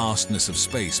and the vastness of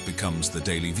space becomes the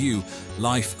daily view,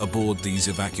 life aboard these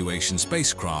evacuation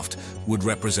spacecraft would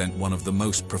represent one of the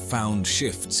most profound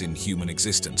shifts in human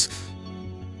existence.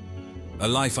 A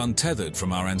life untethered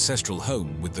from our ancestral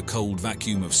home with the cold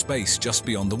vacuum of space just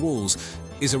beyond the walls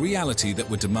is a reality that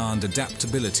would demand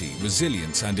adaptability,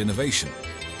 resilience, and innovation.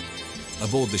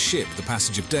 Aboard the ship, the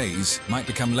passage of days might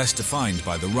become less defined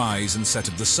by the rise and set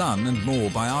of the sun and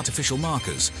more by artificial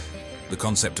markers. The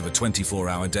concept of a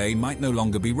 24-hour day might no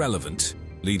longer be relevant,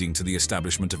 leading to the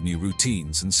establishment of new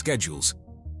routines and schedules.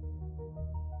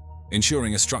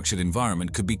 Ensuring a structured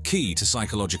environment could be key to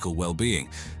psychological well-being.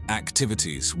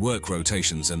 Activities, work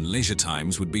rotations, and leisure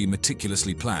times would be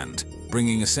meticulously planned,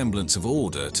 bringing a semblance of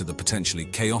order to the potentially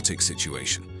chaotic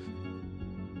situation.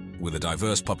 With a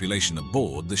diverse population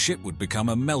aboard, the ship would become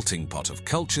a melting pot of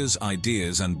cultures,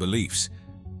 ideas, and beliefs.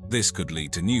 This could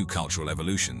lead to new cultural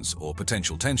evolutions or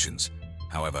potential tensions.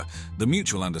 However, the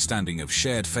mutual understanding of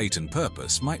shared fate and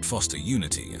purpose might foster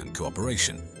unity and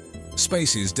cooperation.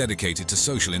 Spaces dedicated to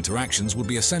social interactions would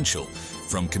be essential,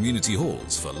 from community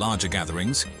halls for larger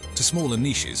gatherings to smaller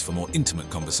niches for more intimate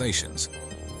conversations.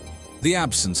 The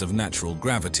absence of natural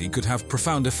gravity could have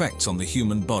profound effects on the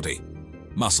human body.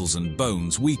 Muscles and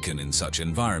bones weaken in such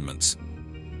environments.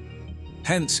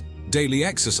 Hence, daily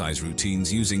exercise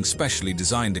routines using specially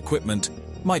designed equipment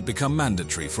might become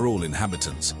mandatory for all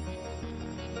inhabitants.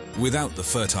 Without the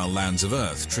fertile lands of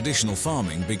Earth, traditional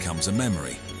farming becomes a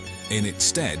memory. In its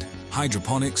stead,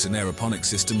 hydroponics and aeroponic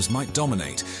systems might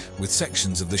dominate, with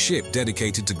sections of the ship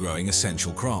dedicated to growing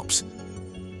essential crops.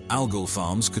 Algal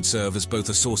farms could serve as both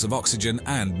a source of oxygen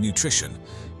and nutrition.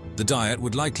 The diet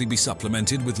would likely be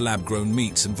supplemented with lab-grown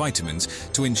meats and vitamins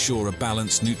to ensure a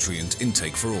balanced nutrient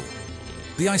intake for all.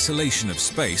 The isolation of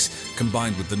space,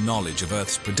 combined with the knowledge of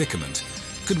Earth's predicament,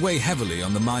 could weigh heavily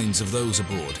on the minds of those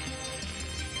aboard.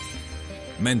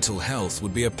 Mental health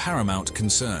would be a paramount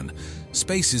concern.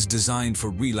 Spaces designed for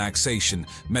relaxation,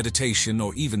 meditation,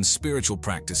 or even spiritual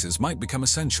practices might become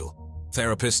essential.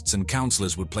 Therapists and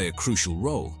counselors would play a crucial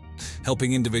role,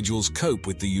 helping individuals cope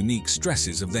with the unique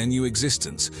stresses of their new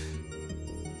existence.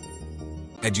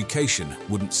 Education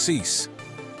wouldn't cease.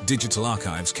 Digital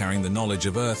archives carrying the knowledge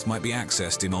of Earth might be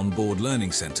accessed in onboard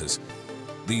learning centers.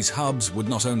 These hubs would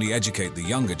not only educate the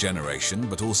younger generation,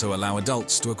 but also allow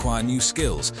adults to acquire new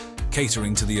skills,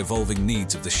 catering to the evolving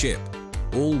needs of the ship.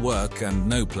 All work and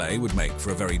no play would make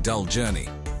for a very dull journey.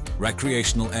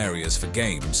 Recreational areas for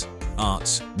games,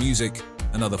 arts, music,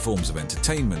 and other forms of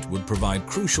entertainment would provide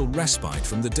crucial respite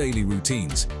from the daily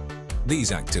routines.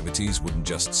 These activities wouldn't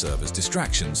just serve as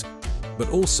distractions, but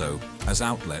also as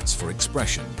outlets for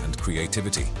expression and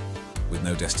creativity. With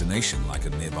no destination like a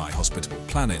nearby hospitable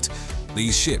planet,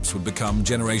 these ships would become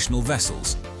generational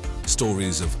vessels,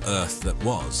 Stories of Earth that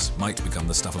was might become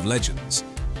the stuff of legends,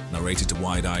 narrated to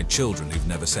wide-eyed children who've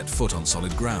never set foot on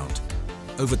solid ground.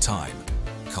 Over time,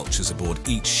 cultures aboard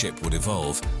each ship would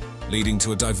evolve, leading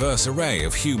to a diverse array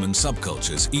of human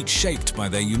subcultures, each shaped by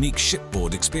their unique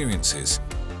shipboard experiences.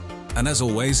 And as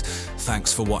always,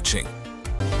 thanks for watching.